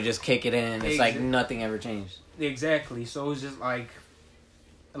able to just kick it in. It's like nothing ever changed. Exactly. So it's just like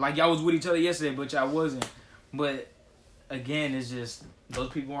y'all was with each other yesterday, but y'all wasn't. But again, it's just those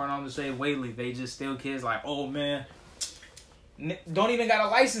people aren't on the same wavelength. They just still kids. Like, oh man, don't even got a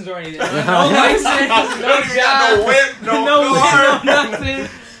license or anything. No license, no job, no whip, no car, nothing.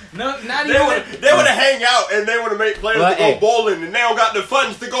 No, not they even. They want to hang out and they want to make players to go bowling, and they don't got the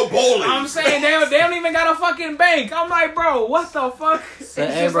funds to go bowling. I'm saying they don't even got a fucking bank. I'm like, bro, what the fuck? So,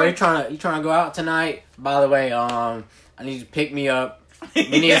 hey, bro, you trying to go out tonight? By the way, I need you to pick me up. We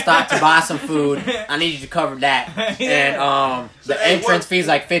need to stop to buy some food. I need you to cover that. And the entrance fee's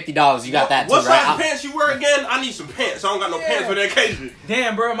like $50. You got that too, right? What size right? pants you wear again? I need some pants. I don't got no pants for the occasion.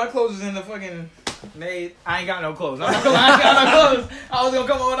 Damn, bro, my clothes is in the fucking. I ain't got no clothes. I ain't got no clothes. I was gonna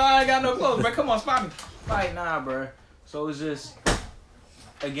come over, I ain't got no clothes, bro. Come on, spot me. Like, nah, bro. So it's just,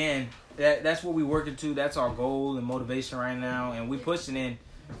 again, that's what we working to. That's our goal and motivation right now, and we pushing in.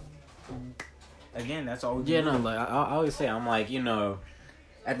 Again, that's all we do. Yeah, no, like I always say, I'm like,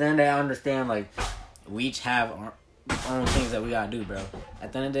 at the end of the day, I understand, like, we each have our own things that we gotta do, bro.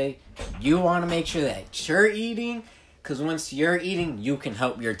 At the end of the day, you want to make sure that you're eating, because once you're eating, you can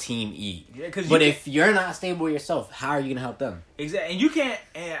help your team eat. Yeah, but if you're not stable yourself, how are you gonna help them? Exactly, and you can't.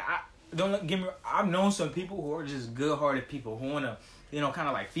 And don't get me. I've known some people who are just good-hearted people who wanna, kind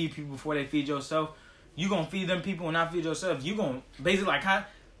of like feed people before they feed yourself. You gonna feed them people and not feed yourself. You gonna basically like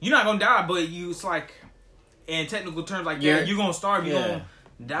you're not gonna die, but it's like in technical terms, like you're gonna starve. You gonna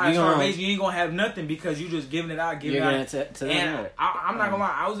die starvation. You ain't gonna have nothing because you just giving it out, giving it out. And I'm not gonna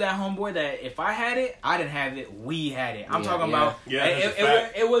lie, I was that homeboy that if I had it, I didn't have it. We had it. I'm talking about. Yeah,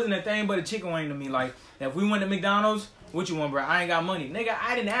 it wasn't a thing but a chicken wing to me. Like if we went to McDonald's, what you want, bro? I ain't got money, nigga.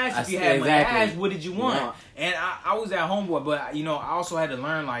 I didn't ask if you had money. I asked what did you want, and I was that homeboy. But I also had to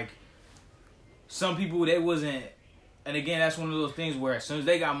learn like some people they wasn't. And again, that's one of those things where as soon as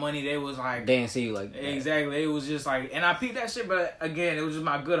they got money, they was like... They didn't see you like that. Exactly. It was just like... And I peeped that shit, but again, it was just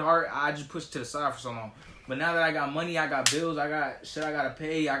my good heart. I just pushed it to the side for so long. But now that I got money, I got bills, I got shit I gotta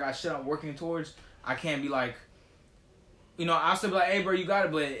pay, I got shit I'm working towards, I can't be like... I'll still be like, hey, bro, you got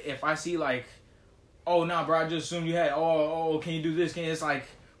it. But if I see like... Oh, nah, bro, I just assumed you had... Oh, can you do this? It's like...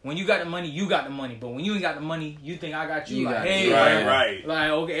 When you got the money, you got the money. But when you ain't got the money, you think I got you. Like, hey, right.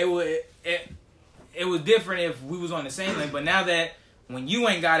 Like, okay, it was different if we was on the same lane, but now that when you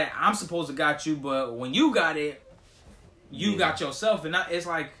ain't got it, I'm supposed to got you, but when you got it, you got yourself, and it's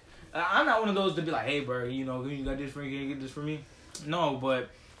like I'm not one of those to be like, hey, bro, you got this for me, can you get this for me? No, but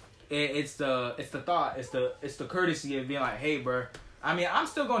it's the thought, it's the courtesy of being like, hey, bro. I mean, I'm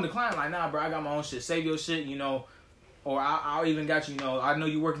still gonna decline like, nah, bro, I got my own shit. Save your shit, or I'll even got you. I know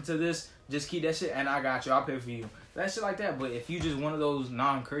you working to this. Just keep that shit, and I got you. I'll pay for you. That shit like that. But if you just one of those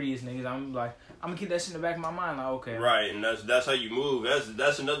non-courteous niggas, I'm like. I'm gonna keep that shit in the back of my mind, like, okay. Right, and that's how you move.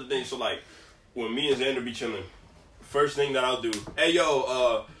 That's another thing. So like, when me and Xander be chilling, first thing that I'll do, hey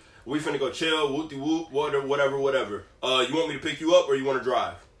yo, we finna go chill, whoop de whoop, whatever. You want me to pick you up or you want to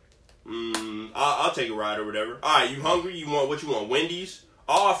drive? I'll take a ride or whatever. All right, you hungry? You want what you want? Wendy's?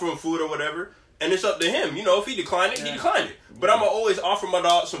 I'll offer him food or whatever, and it's up to him. If he decline it, he declined it. But I'm gonna always offer my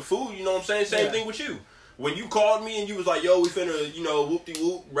dog some food. You know what I'm saying? Same thing with you. When you called me and you was like, yo, we finna,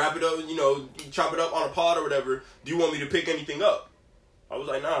 whoop-de-whoop, wrap it up, chop it up on a pod or whatever, do you want me to pick anything up? I was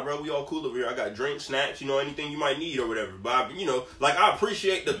like, nah, bro, we all cool over here. I got drinks, snacks, anything you might need or whatever. But, I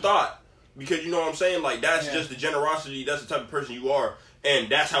appreciate the thought because, you know what I'm saying? Like, that's just the generosity. That's the type of person you are. And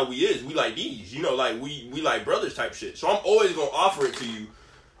that's how we is. We like these, like, we like brothers type shit. So I'm always going to offer it to you.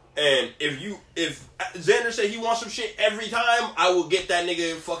 And if Xander said he wants some shit every time, I will get that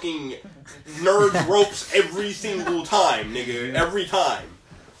nigga fucking nerds ropes every single time, nigga. Every time.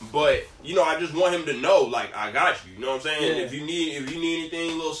 But, you know, I just want him to know, like, I got you. You know what I'm saying? Yeah. If you need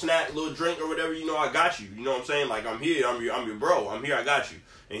anything, little snack, little drink or whatever, you know, I got you. You know what I'm saying? Like, I'm here, I'm your bro. I'm here, I got you.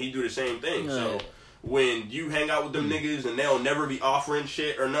 And he do the same thing. Yeah. So when you hang out with them niggas and they'll never be offering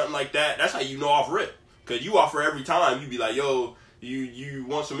shit or nothing like that, that's how you know off rip. Cause you offer every time. You be like, yo, you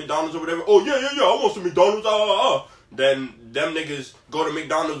want some McDonald's or whatever? Oh yeah, I want some McDonald's. Then them niggas go to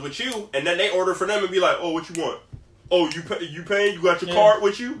McDonald's with you, and then they order for them and be like, oh, what you want? Oh, you paying? You got your card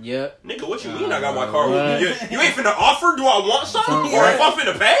with you? Yep. Nigga, what you mean I got my card with me? You ain't finna offer? Do I want something? Or if I'm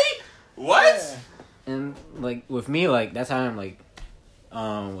finna pay? What? Yeah. And like with me, like that's how I'm like,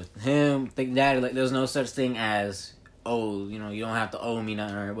 with him, Think Daddy. Like there's no such thing as, oh, you know, you don't have to owe me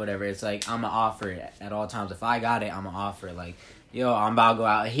nothing or whatever. It's like I'm gonna offer it at all times. If I got it, I'm gonna offer it. Like, yo, I'm about to go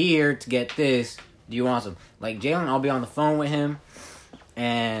out here to get this. Do you want some? Like Jalen, I'll be on the phone with him,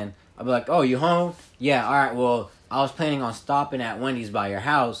 and I'll be like, oh, you home? Yeah, all right. Well, I was planning on stopping at Wendy's by your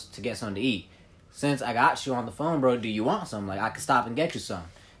house to get something to eat. Since I got you on the phone, bro, do you want some? Like, I could stop and get you some.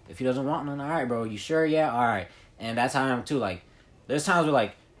 If he doesn't want none, all right, bro. You sure? Yeah, all right. And that's how I am too. Like, there's times where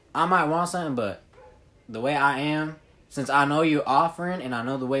like I might want something, but the way I am, since I know you offering and I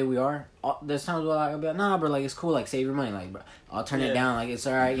know the way we are, there's times where I'll be like, nah, bro, like it's cool. Like, save your money. Like, bro, I'll turn it down. Like, it's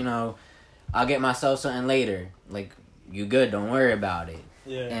all right. You know, I'll get myself something later. Like, you good? Don't worry about it.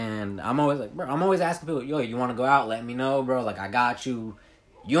 Yeah. And I'm always like, bro, I'm always asking people, yo, you want to go out? Let me know, bro. Like, I got you.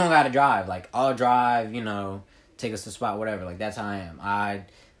 You don't got to drive. Like, I'll drive, you know, take us to the spot, whatever. Like, that's how I am. I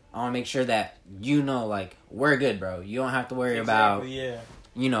want to make sure that, you know, like, we're good, bro. You don't have to worry about,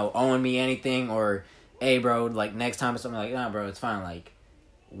 you know, owing me anything or, hey, bro, like, next time it's something like, nah, bro, it's fine. Like,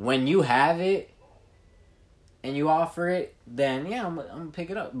 when you have it and you offer it, then, yeah, I'm going to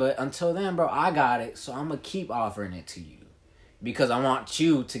pick it up. But until then, bro, I got it, so I'm going to keep offering it to you. Because I want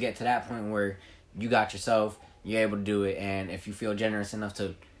you to get to that point where you got yourself, you're able to do it, and if you feel generous enough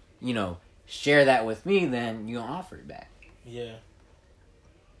to, you know, share that with me, then you gonna offer it back. Yeah.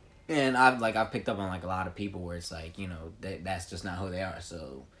 And I've picked up on like a lot of people where it's like, you know, that's just not who they are.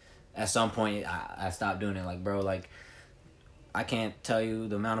 So at some point I stopped doing it. Like, bro, like I can't tell you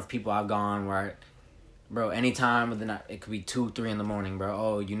the amount of people I've gone where, bro, anytime of the night, it could be 2-3 in the morning, bro.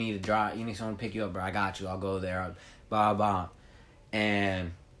 Oh, you need to drive, you need someone to pick you up, bro. I got you. I'll go there. Blah blah.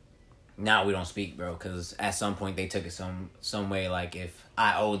 And now we don't speak, bro, because at some point they took it some way, like, if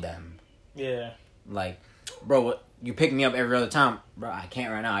I owed them. Yeah. Like, bro, what, you pick me up every other time. Bro, I can't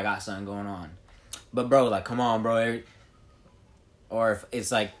right now. I got something going on. But, bro, like, come on, bro. Or if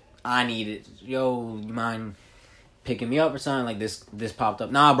it's like, I need it. Yo, you mind picking me up or something? Like, this popped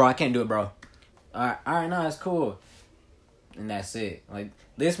up. Nah, bro, I can't do it, bro. All right, no, that's cool. And that's it. Like,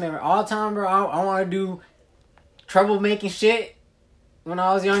 this man, all the time, bro, I want to do troublemaking shit. When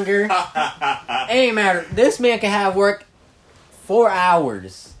I was younger, it ain't matter. This man can have work 4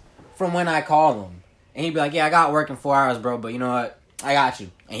 hours from when I call him. And he'd be like, yeah, I got work in 4 hours, bro, but you know what? I got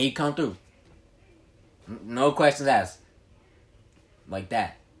you. And he'd come through. No questions asked. Like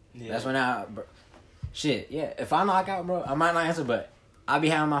that. Yeah. That's when bro, shit, yeah. If I knock out, bro, I might not answer, but I'll be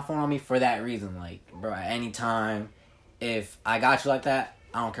having my phone on me for that reason. Like, bro, at any time, if I got you like that,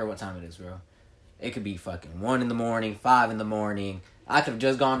 I don't care what time it is, bro. It could be fucking 1 in the morning, 5 in the morning. I could have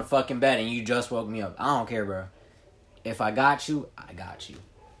just gone to fucking bed and you just woke me up. I don't care, bro. If I got you, I got you.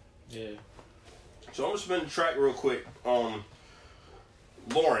 Yeah. So I'm gonna spin the track real quick. Lauren,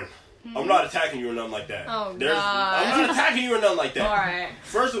 I'm not attacking you or nothing like that. Oh, God. I'm not attacking you or nothing like that. Alright.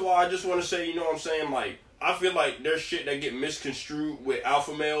 First of all, I just want to say, you know what I'm saying? Like, I feel like there's shit that get misconstrued with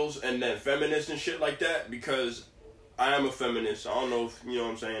alpha males and then feminists and shit like that because I am a feminist. I don't know if, you know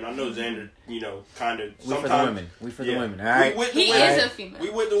what I'm saying. I know Xander, you know, kind of. We for the women. We for the women, all right? He is a female.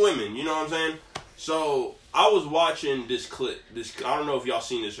 We with the women, you know what I'm saying? So, I was watching this clip. I don't know if y'all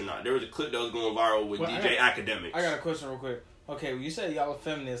seen this or not. There was a clip that was going viral with DJ Academics. I got a question real quick. Okay, well, you said y'all are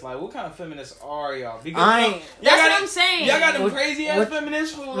feminists. Like, what kind of feminists are y'all? Because that's what I'm saying. Y'all got them crazy ass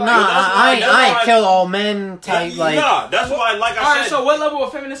feminists who like... Nah, I ain't kill all men type, like... Nah, that's why, like I said... Alright, so what level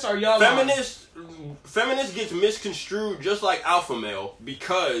of feminists are y'all Feminist gets misconstrued just like alpha male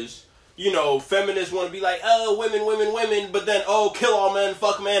because, you know, feminists want to be like, oh, women, but then, oh, kill all men,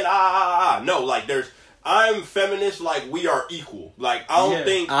 fuck men, No, like, I'm feminist like we are equal. Like, I don't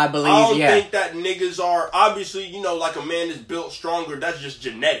think that niggas are, obviously, you know, like a man is built stronger, that's just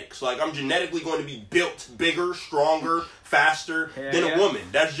genetics. Like, I'm genetically going to be built bigger, stronger, faster than a woman.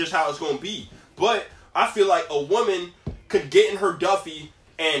 That's just how it's going to be. But I feel like a woman could get in her Duffy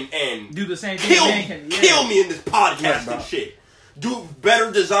and do the same thing. Kill me in this podcast and shit. do better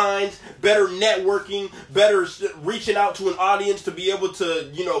designs, better networking, better reaching out to an audience to be able to,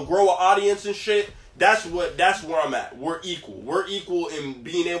 you know, grow an audience and shit. That's where I'm at. We're equal. We're equal in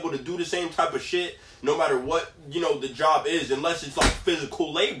being able to do the same type of shit no matter what, you know, the job is, unless it's like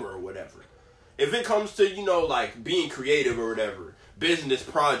physical labor or whatever. If it comes to, you know, like being creative or whatever, business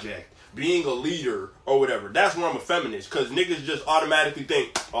project, being a leader or whatever, that's where I'm a feminist. Because niggas just automatically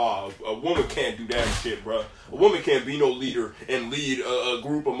think, oh, a woman can't do that shit, bro. A woman can't be no leader and lead a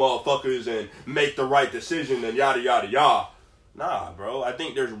group of motherfuckers and make the right decision and yada, yada, yada. Nah, bro. I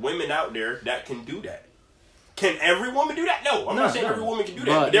think there's women out there that can do that. Can every woman do that? No, I'm not saying every woman can do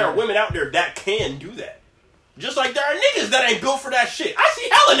that. But there are women out there that can do that. Just like there are niggas that ain't built for that shit. I see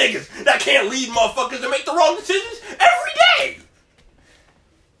hella niggas that can't lead motherfuckers and make the wrong decisions every day.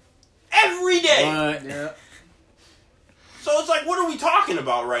 Every day. Yeah. So it's like, what are we talking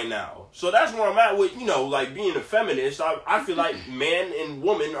about right now? So that's where I'm at with, you know, like being a feminist. I feel like man and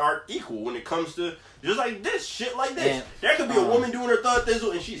woman are equal when it comes to just like this shit like this. And, there could be a woman doing her thug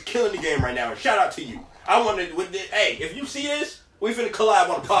thizzle and she's killing the game right now. And shout out to you. I want to, hey, if you see this, we finna collab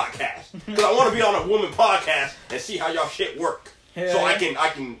on a podcast. Because I want to be on a woman podcast and see how y'all shit work. Yeah. So I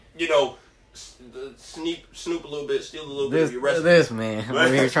can, you know, snoop a little bit, steal a little bit of your recipe. This man,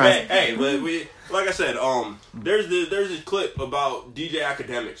 over here trying. Hey, but we, like I said, there's this clip about DJ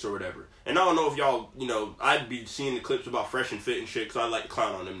Academics or whatever, and I don't know if y'all, you know, I'd be seeing the clips about Fresh and Fit and shit because I like to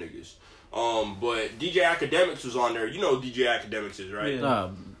clown on them niggas. But DJ Academics was on there. You know who DJ Academics is, right? Yeah.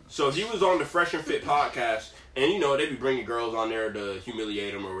 So he was on the Fresh and Fit podcast, and you know they be bringing girls on there to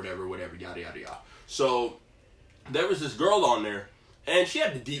humiliate them or whatever, yada yada yada. So there was this girl on there, and she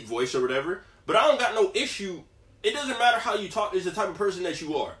had the deep voice or whatever. But I don't got no issue. It doesn't matter how you talk. It's the type of person that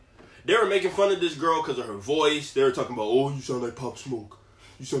you are. They were making fun of this girl because of her voice. They were talking about, oh, you sound like Pop Smoke.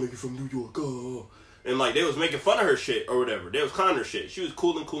 You sound like you're from New York. And like they was making fun of her shit or whatever. They was clowning her shit. She was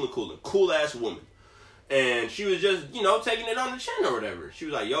cool. Cool ass woman. And she was just, you know, taking it on the chin or whatever. She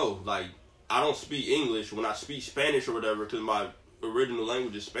was like, yo, like, I don't speak English. When I speak Spanish or whatever, because my original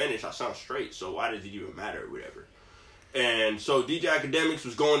language is Spanish, I sound straight. So why does it even matter or whatever? And so DJ Academics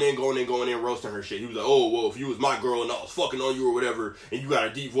was going in, roasting her shit. He was like, oh, well, if you was my girl and I was fucking on you or whatever, and you got a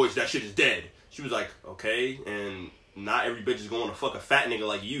deep voice, that shit is dead. She was like, okay, and not every bitch is going to fuck a fat nigga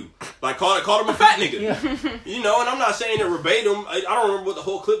like you. Like, called him a fat nigga. Yeah. You know, and I'm not saying it verbatim. I don't remember what the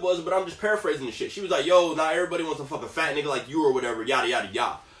whole clip was, but I'm just paraphrasing the shit. She was like, yo, not everybody wants to fuck a fat nigga like you or whatever, yada, yada,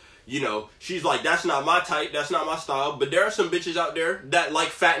 yada. You know, she's like, that's not my type, that's not my style, but there are some bitches out there that like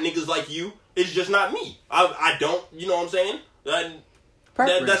fat niggas like you. It's just not me. I don't, you know what I'm saying?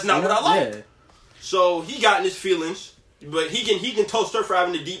 That's not what I like. Yeah. So he got in his feelings, but he can toast her for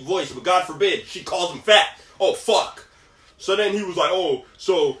having a deep voice, but God forbid, she calls him fat. Oh, fuck. So then he was like, oh,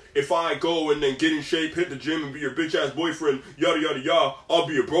 so if I go and then get in shape, hit the gym, and be your bitch-ass boyfriend, yada, yada, yada, I'll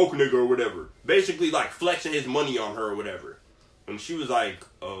be a broke nigga or whatever. Basically, like, flexing his money on her or whatever. And she was like,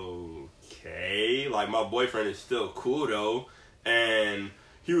 okay, like, my boyfriend is still cool, though. And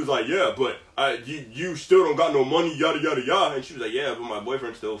he was like, yeah, but you still don't got no money, yada, yada, yada. And she was like, yeah, but my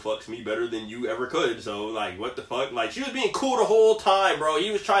boyfriend still fucks me better than you ever could. So, like, what the fuck? Like, she was being cool the whole time, bro.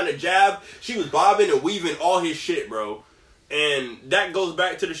 He was trying to jab. She was bobbing and weaving all his shit, bro. And that goes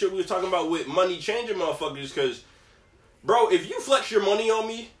back to the shit we was talking about with money changing motherfuckers. Because, bro, if you flex your money on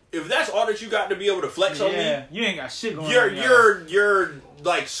me, if that's all that you got to be able to flex on me, you ain't got shit going on. You're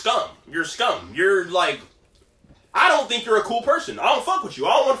like scum. You're scum. You're like, I don't think you're a cool person. I don't fuck with you. I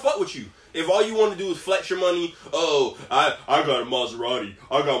don't want to fuck with you. If all you want to do is flex your money, oh, I got a Maserati.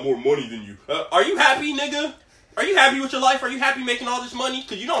 I got more money than you. Are you happy, nigga? Are you happy with your life? Are you happy making all this money?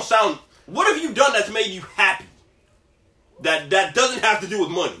 Because you don't sound... What have you done that's made you happy? That doesn't have to do with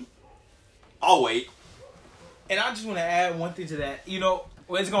money. I'll wait. And I just want to add one thing to that. You know,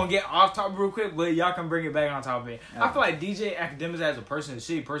 it's going to get off topic real quick, but y'all can bring it back on top of it. I feel like DJ Academics as a person is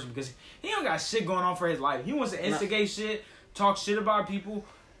a shitty person because he don't got shit going on for his life. He wants to instigate shit, talk shit about people.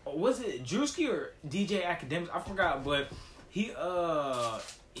 Was it Drewski or DJ Academics? I forgot, but I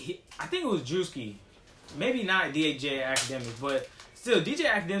think it was Drewski. Maybe not DJ Academics, but still,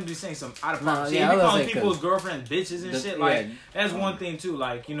 DJ Academics be saying some out of pocket shit. He be calling people's girlfriends bitches and shit. Like, that's one thing too.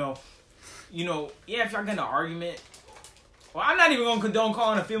 Like, you know, yeah, if y'all get in an argument, well, I'm not even gonna condone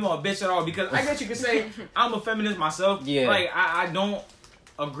calling a female a bitch at all because I guess you could say I'm a feminist myself. Yeah. Like, I don't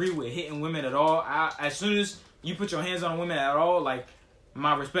agree with hitting women at all. As soon as you put your hands on a woman at all, like,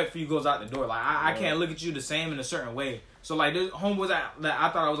 my respect for you goes out the door. Like, I can't look at you the same in a certain way. So, like, this homeboys that I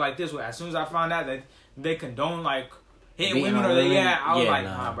thought I was like this way. As soon as I found out that they condone, like, hitting women or I was like,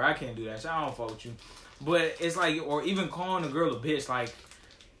 nah, bro, I can't do that. So I don't fuck with you. But it's like, or even calling a girl a bitch, like,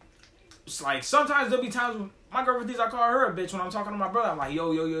 it's like sometimes there'll be times when my girlfriend thinks I call her a bitch when I'm talking to my brother. I'm like,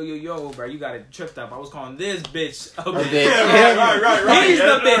 yo, bro, you got it tripped up. I was calling this bitch a bitch. Yeah, right. He's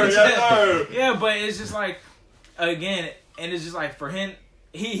the bitch. Yes, Yeah, but it's just like, again, and it's just like for him,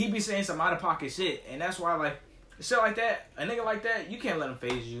 he be saying some out of pocket shit, and that's why like shit like that, a nigga like that, you can't let him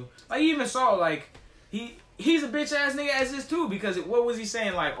phase you. Like you even saw like he's a bitch ass nigga as this too, because what was he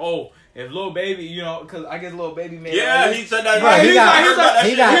saying like, oh, if Lil Baby, you know, because I guess Lil Baby made he said that. Right, he's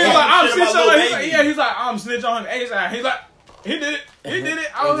like, I'm snitch on him. He's like, he did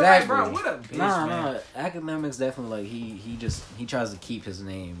it. I was like, bro, what a bitch, man. No, academics definitely like he tries to keep his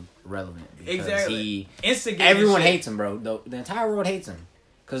name relevant because exactly. Everyone hates him, bro. The entire world hates him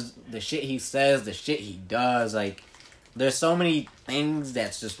because the shit he says, the shit he does, like there's so many things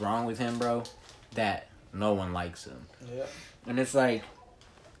that's just wrong with him, bro, that no one likes him. Yeah, and it's like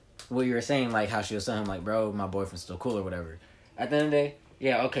what you were saying, like how she was telling him, like, bro, my boyfriend's still cool or whatever. At the end of the day,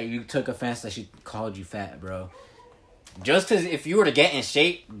 yeah, okay, you took offense that she called you fat, bro. Just because if you were to get in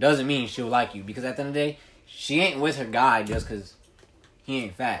shape doesn't mean she'll like you. Because at the end of the day, she ain't with her guy just because he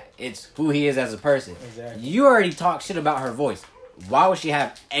ain't fat. It's who he is as a person. Exactly. You already talked shit about her voice. Why would she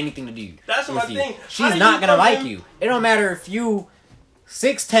have anything to do That's with my you? thing. She's not going to like you. It don't matter if you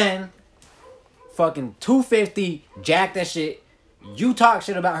 6'10", fucking 250, jack that shit. You talk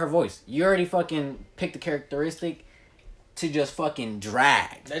shit about her voice. You already fucking picked the characteristic to just fucking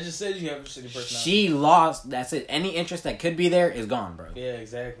drag. that just says you have a shitty personality. She lost. That's it. Any interest that could be there is gone, bro. Yeah,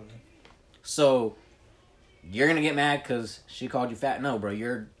 exactly. So you're gonna get mad because she called you fat? No, bro.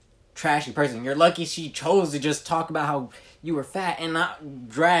 You're a trashy person. You're lucky she chose to just talk about how you were fat and not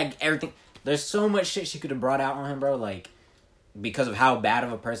drag everything. There's so much shit she could have brought out on him, bro. Like because of how bad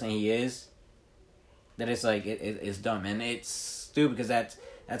of a person he is. That it's like it's dumb and it's stupid because that's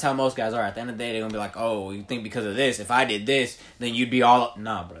how most guys are. At the end of the day, they're gonna be like, "Oh, you think because of this, if I did this, then you'd be all."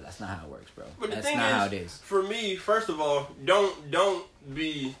 Nah, bro, that's not how it works, bro. But that's the thing not is, how it is. For me, first of all, don't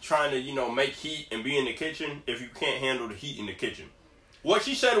be trying to make heat and be in the kitchen if you can't handle the heat in the kitchen. What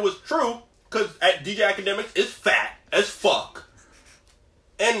she said was true because at DJ Academics is fat as fuck.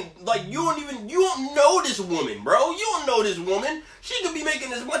 And, like, you don't know this woman, bro. You don't know this woman. She could be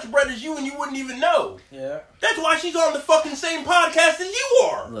making as much bread as you and you wouldn't even know. Yeah. That's why she's on the fucking same podcast as you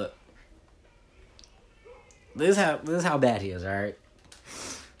are. Look. This is how bad he is, alright?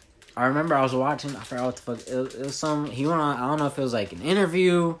 I remember I was watching, I forgot what the fuck, it was some, he went on, I don't know if it was like an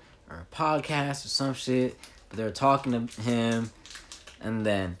interview or a podcast or some shit, but they were talking to him, and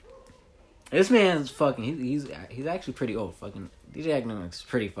then, this man's fucking, he's actually pretty old, fucking, DJ Academics is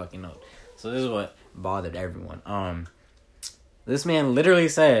pretty fucking old. So this is what bothered everyone. This man literally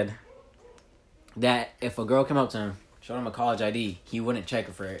said that if a girl came up to him, showed him a college ID, he wouldn't check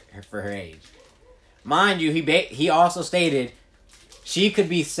her for her age. Mind you, he also stated she could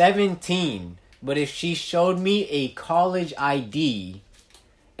be 17, but if she showed me a college ID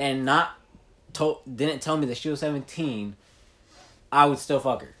and didn't tell me that she was 17, I would still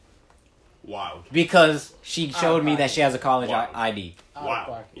fuck her. Wild. Because she showed me that she has a college ID.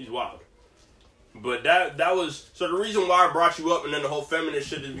 Wow. He's wild. But that was... So the reason why I brought you up and then the whole feminist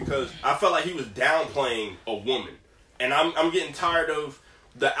shit is because I felt like he was downplaying a woman. And I'm getting tired of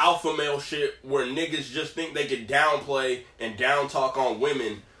the alpha male shit where niggas just think they can downplay and down talk on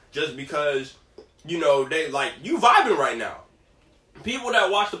women just because, they like... You vibing right now. People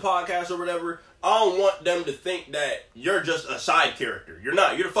that watch the podcast or whatever... I don't want them to think that you're just a side character. You're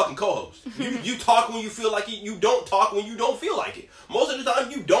not. You're the fucking co-host. You talk when you feel like it. You don't talk when you don't feel like it. Most of the time,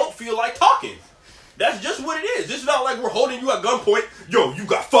 you don't feel like talking. That's just what it is. It's not like we're holding you at gunpoint. Yo, you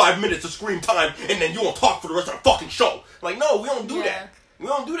got 5 minutes of screen time, and then you won't talk for the rest of the fucking show. Like, no, we don't do that. We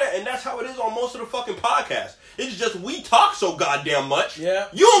don't do that, and that's how it is on most of the fucking podcasts. It's just we talk so goddamn much. Yeah.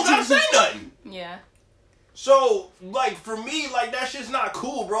 You don't gotta say nothing. Yeah. So, like, for me, like, that shit's not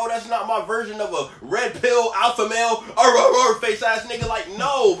cool, bro. That's not my version of a red pill, alpha male, face ass nigga. Like,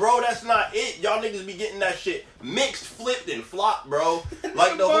 no, bro, that's not it. Y'all niggas be getting that shit mixed, flipped, and flopped, bro.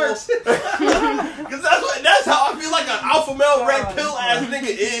 Like, the whole... Because that's how I feel like an alpha male, red pill ass nigga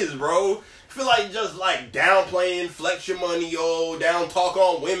is, bro. I feel like just, like, downplaying, flex your money, down talk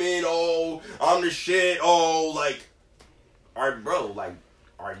on women, I'm the shit, like... Alright, bro, like...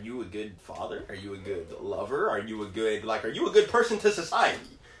 Are you a good father? Are you a good lover? Are you a good person to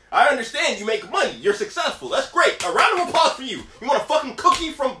society? I understand you make money. You're successful. That's great. A round of applause for you. You want a fucking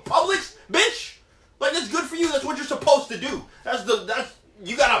cookie from Publix, bitch? Like, that's good for you. That's what you're supposed to do.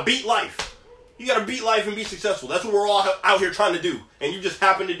 You gotta beat life. You gotta beat life and be successful. That's what we're all out here trying to do. And you just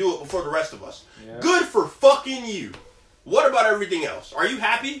happen to do it before the rest of us. Yeah. Good for fucking you. What about everything else? Are you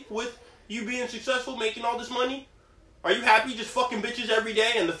happy with you being successful, making all this money? Are you happy just fucking bitches every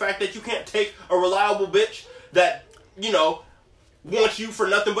day, and the fact that you can't take a reliable bitch that, you know, wants you for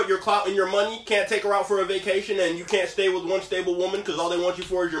nothing but your clout and your money, can't take her out for a vacation, and you can't stay with one stable woman because all they want you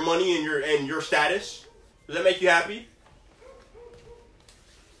for is your money and your status? Does that make you happy?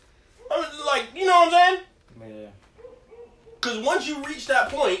 Like, you know what I'm saying? Yeah. Because once you reach that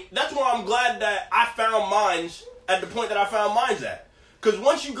point, that's why I'm glad that I found mines at the point that I found mines at. Because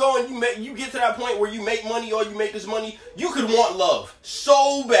once you go and you get to that point where you make money or you make this money, you could want love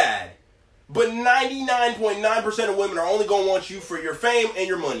so bad. But 99.9% of women are only going to want you for your fame and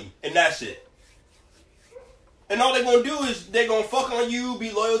your money. And that's it. And all they're going to do is they're going to fuck on you,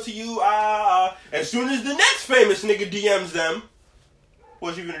 be loyal to you. As soon as the next famous nigga DMs them,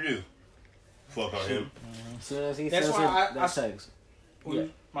 what you going to do? Fuck on him. As soon as he That's says why it, that's sex. Yeah.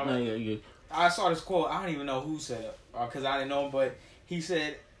 No, you. I saw this quote. I don't even know who said it because I didn't know him, but he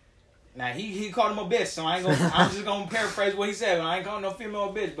said, "Now he called him a bitch." So I'm just gonna paraphrase what he said. I ain't calling no female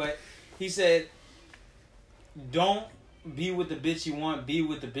a bitch, but he said, "Don't be with the bitch you want. Be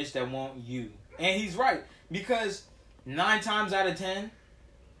with the bitch that want you." And he's right, because 9 times out of 10,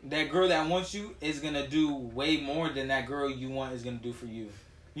 that girl that wants you is gonna do way more than that girl you want is gonna do for you.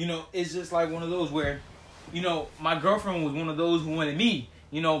 You know, it's just like one of those where, you know, my girlfriend was one of those who wanted me.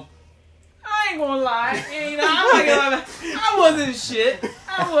 You know, I ain't gonna lie. You know, I'm not gonna lie. I wasn't shit.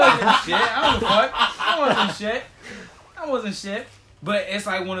 I wasn't shit. But it's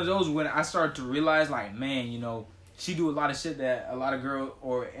like one of those when I started to realize, like, man, you know, she do a lot of shit that a lot of girls,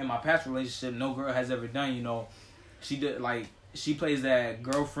 or in my past relationship, no girl has ever done. You know, she did, like, she plays that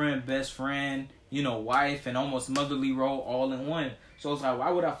girlfriend, best friend, you know, wife, and almost motherly role all in one. So it's like, why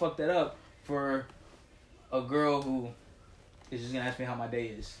would I fuck that up for a girl who is just gonna ask me how my day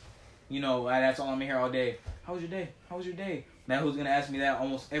is? You know, that's all I'm in here all day. How was your day? How was your day? Now who's gonna ask me that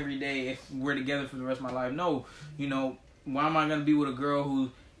almost every day if we're together for the rest of my life? No. You know, why am I gonna be with a girl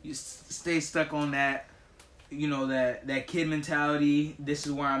who stays stuck on that, you know, that kid mentality? This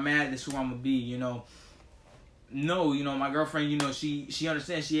is where I'm at. This is where I'm gonna be. You know. No, you know, my girlfriend, you know, she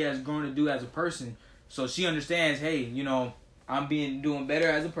understands she has grown to do as a person, so she understands. Hey, you know, I'm doing better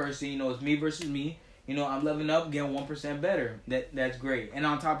as a person. You know, it's me versus me. You know, I'm leveling up, getting 1% better. That's great. And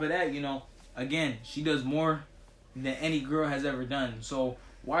on top of that, you know, again, she does more than any girl has ever done. So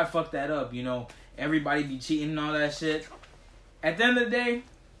why fuck that up? You know, everybody be cheating and all that shit. At the end of the day,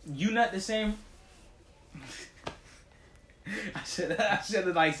 you not the same. I should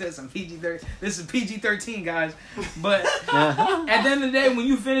have like said some PG-13. This is PG-13, guys. But at the end of the day, when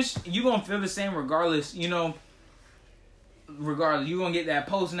you finish, you gonna feel the same regardless. You know. Regardless, you gonna get that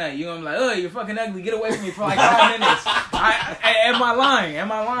post nut. You gonna be like, "Oh, you're fucking ugly. Get away from me for like 5 minutes." Am I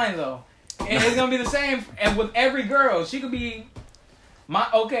lying though? And it's gonna be the same. And with every girl, she could be my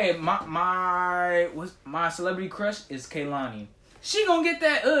celebrity crush is Kaylani. She gonna get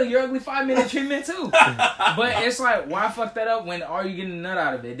that you're ugly 5-minute treatment too. But it's like, why fuck that up when are you getting a nut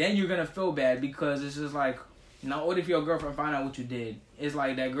out of it? Then you're gonna feel bad because it's just like, you know, what if your girlfriend find out what you did? It's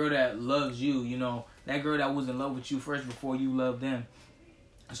like that girl that loves you, you know, that girl that was in love with you first before you loved them.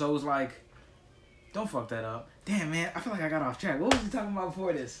 So it was like, don't fuck that up. Damn, man, I feel like I got off track. What was he talking about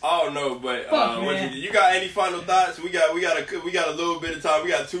before this? I don't know, but man. You got any final thoughts? We got a little bit of time. We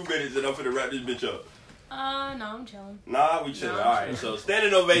got 2 minutes, and I'm finna wrap this bitch up. No, I'm chilling. Nah, we chilling. No, All right, so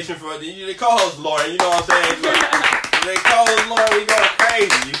standing ovation for the co-host Lauren. You know what I'm saying? The co-host Lauren, we going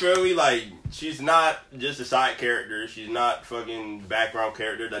crazy. You feel me? Like, she's not just a side character. She's not fucking background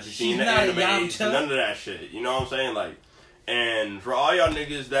character that you see in the anime. None of that shit. You know what I'm saying? Like, and for all y'all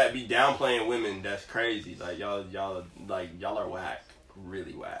niggas that be downplaying women, that's crazy. Like, y'all are whack.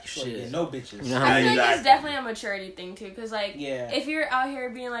 Really whack. Shit. No bitches. Yeah. I feel like it's definitely a maturity thing too, because like, yeah, if you're out here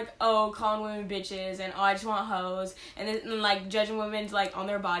being like, oh, calling women bitches and oh, I just want hoes, and then like judging women like on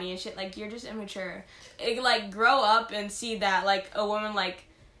their body and shit, like, you're just immature. Like, grow up and see that like a woman, like,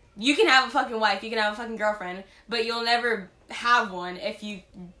 you can have a fucking wife, you can have a fucking girlfriend, but you'll never have one if you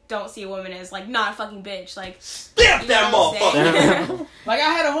don't see a woman as like not a fucking bitch. Like, stamp that motherfucker. Like, I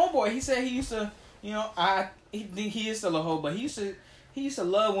had a homeboy. He said he used to, you know, he is still a hoe, but he used to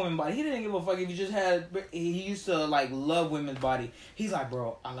love women's body. He didn't give a fuck if you just had. He used to like love women's body. He's like,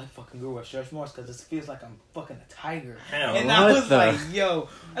 bro, I like fucking girl with stretch marks because it feels like I'm fucking a tiger. Hell, and I was like, yo,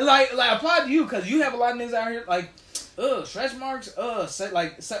 like applaud to you because you have a lot of niggas out here like, stretch marks, what is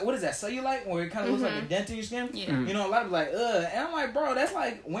that, cellulite, where it kind of looks like a dent in your skin. Yeah. You know, a lot of like, and I'm like, bro, that's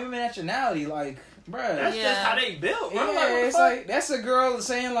like women nationality, like, bro. That's just how they built. Yeah, like, it's like that's a girl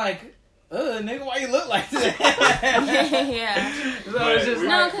saying like, nigga, why you look like that? Yeah. So it's just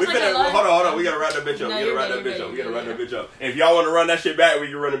hold on. We gotta wrap that bitch up. We gotta wrap that bitch up. If y'all want to run that shit back, we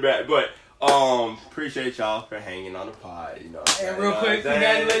can run it back. But Appreciate y'all for hanging on the pod. You know. And real quick, what I'm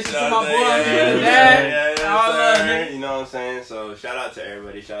saying? congratulations You know to my what I'm boy. saying? Dad. Yeah, I love sir. him. You know what I'm saying? So shout out to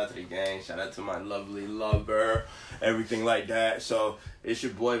everybody. Shout out to the gang. Shout out to my lovely lover. Everything like that. So it's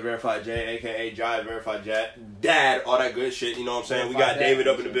your boy Verified J, aka Jai Verified Dad. All that good shit. You know what I'm saying? We got David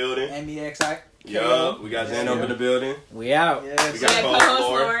up in the building. MEXI. Yeah, we got Zan up in the building. We out. Yes. We got co-host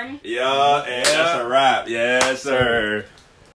Lauren. Yeah, and that's a wrap. Yes, sir.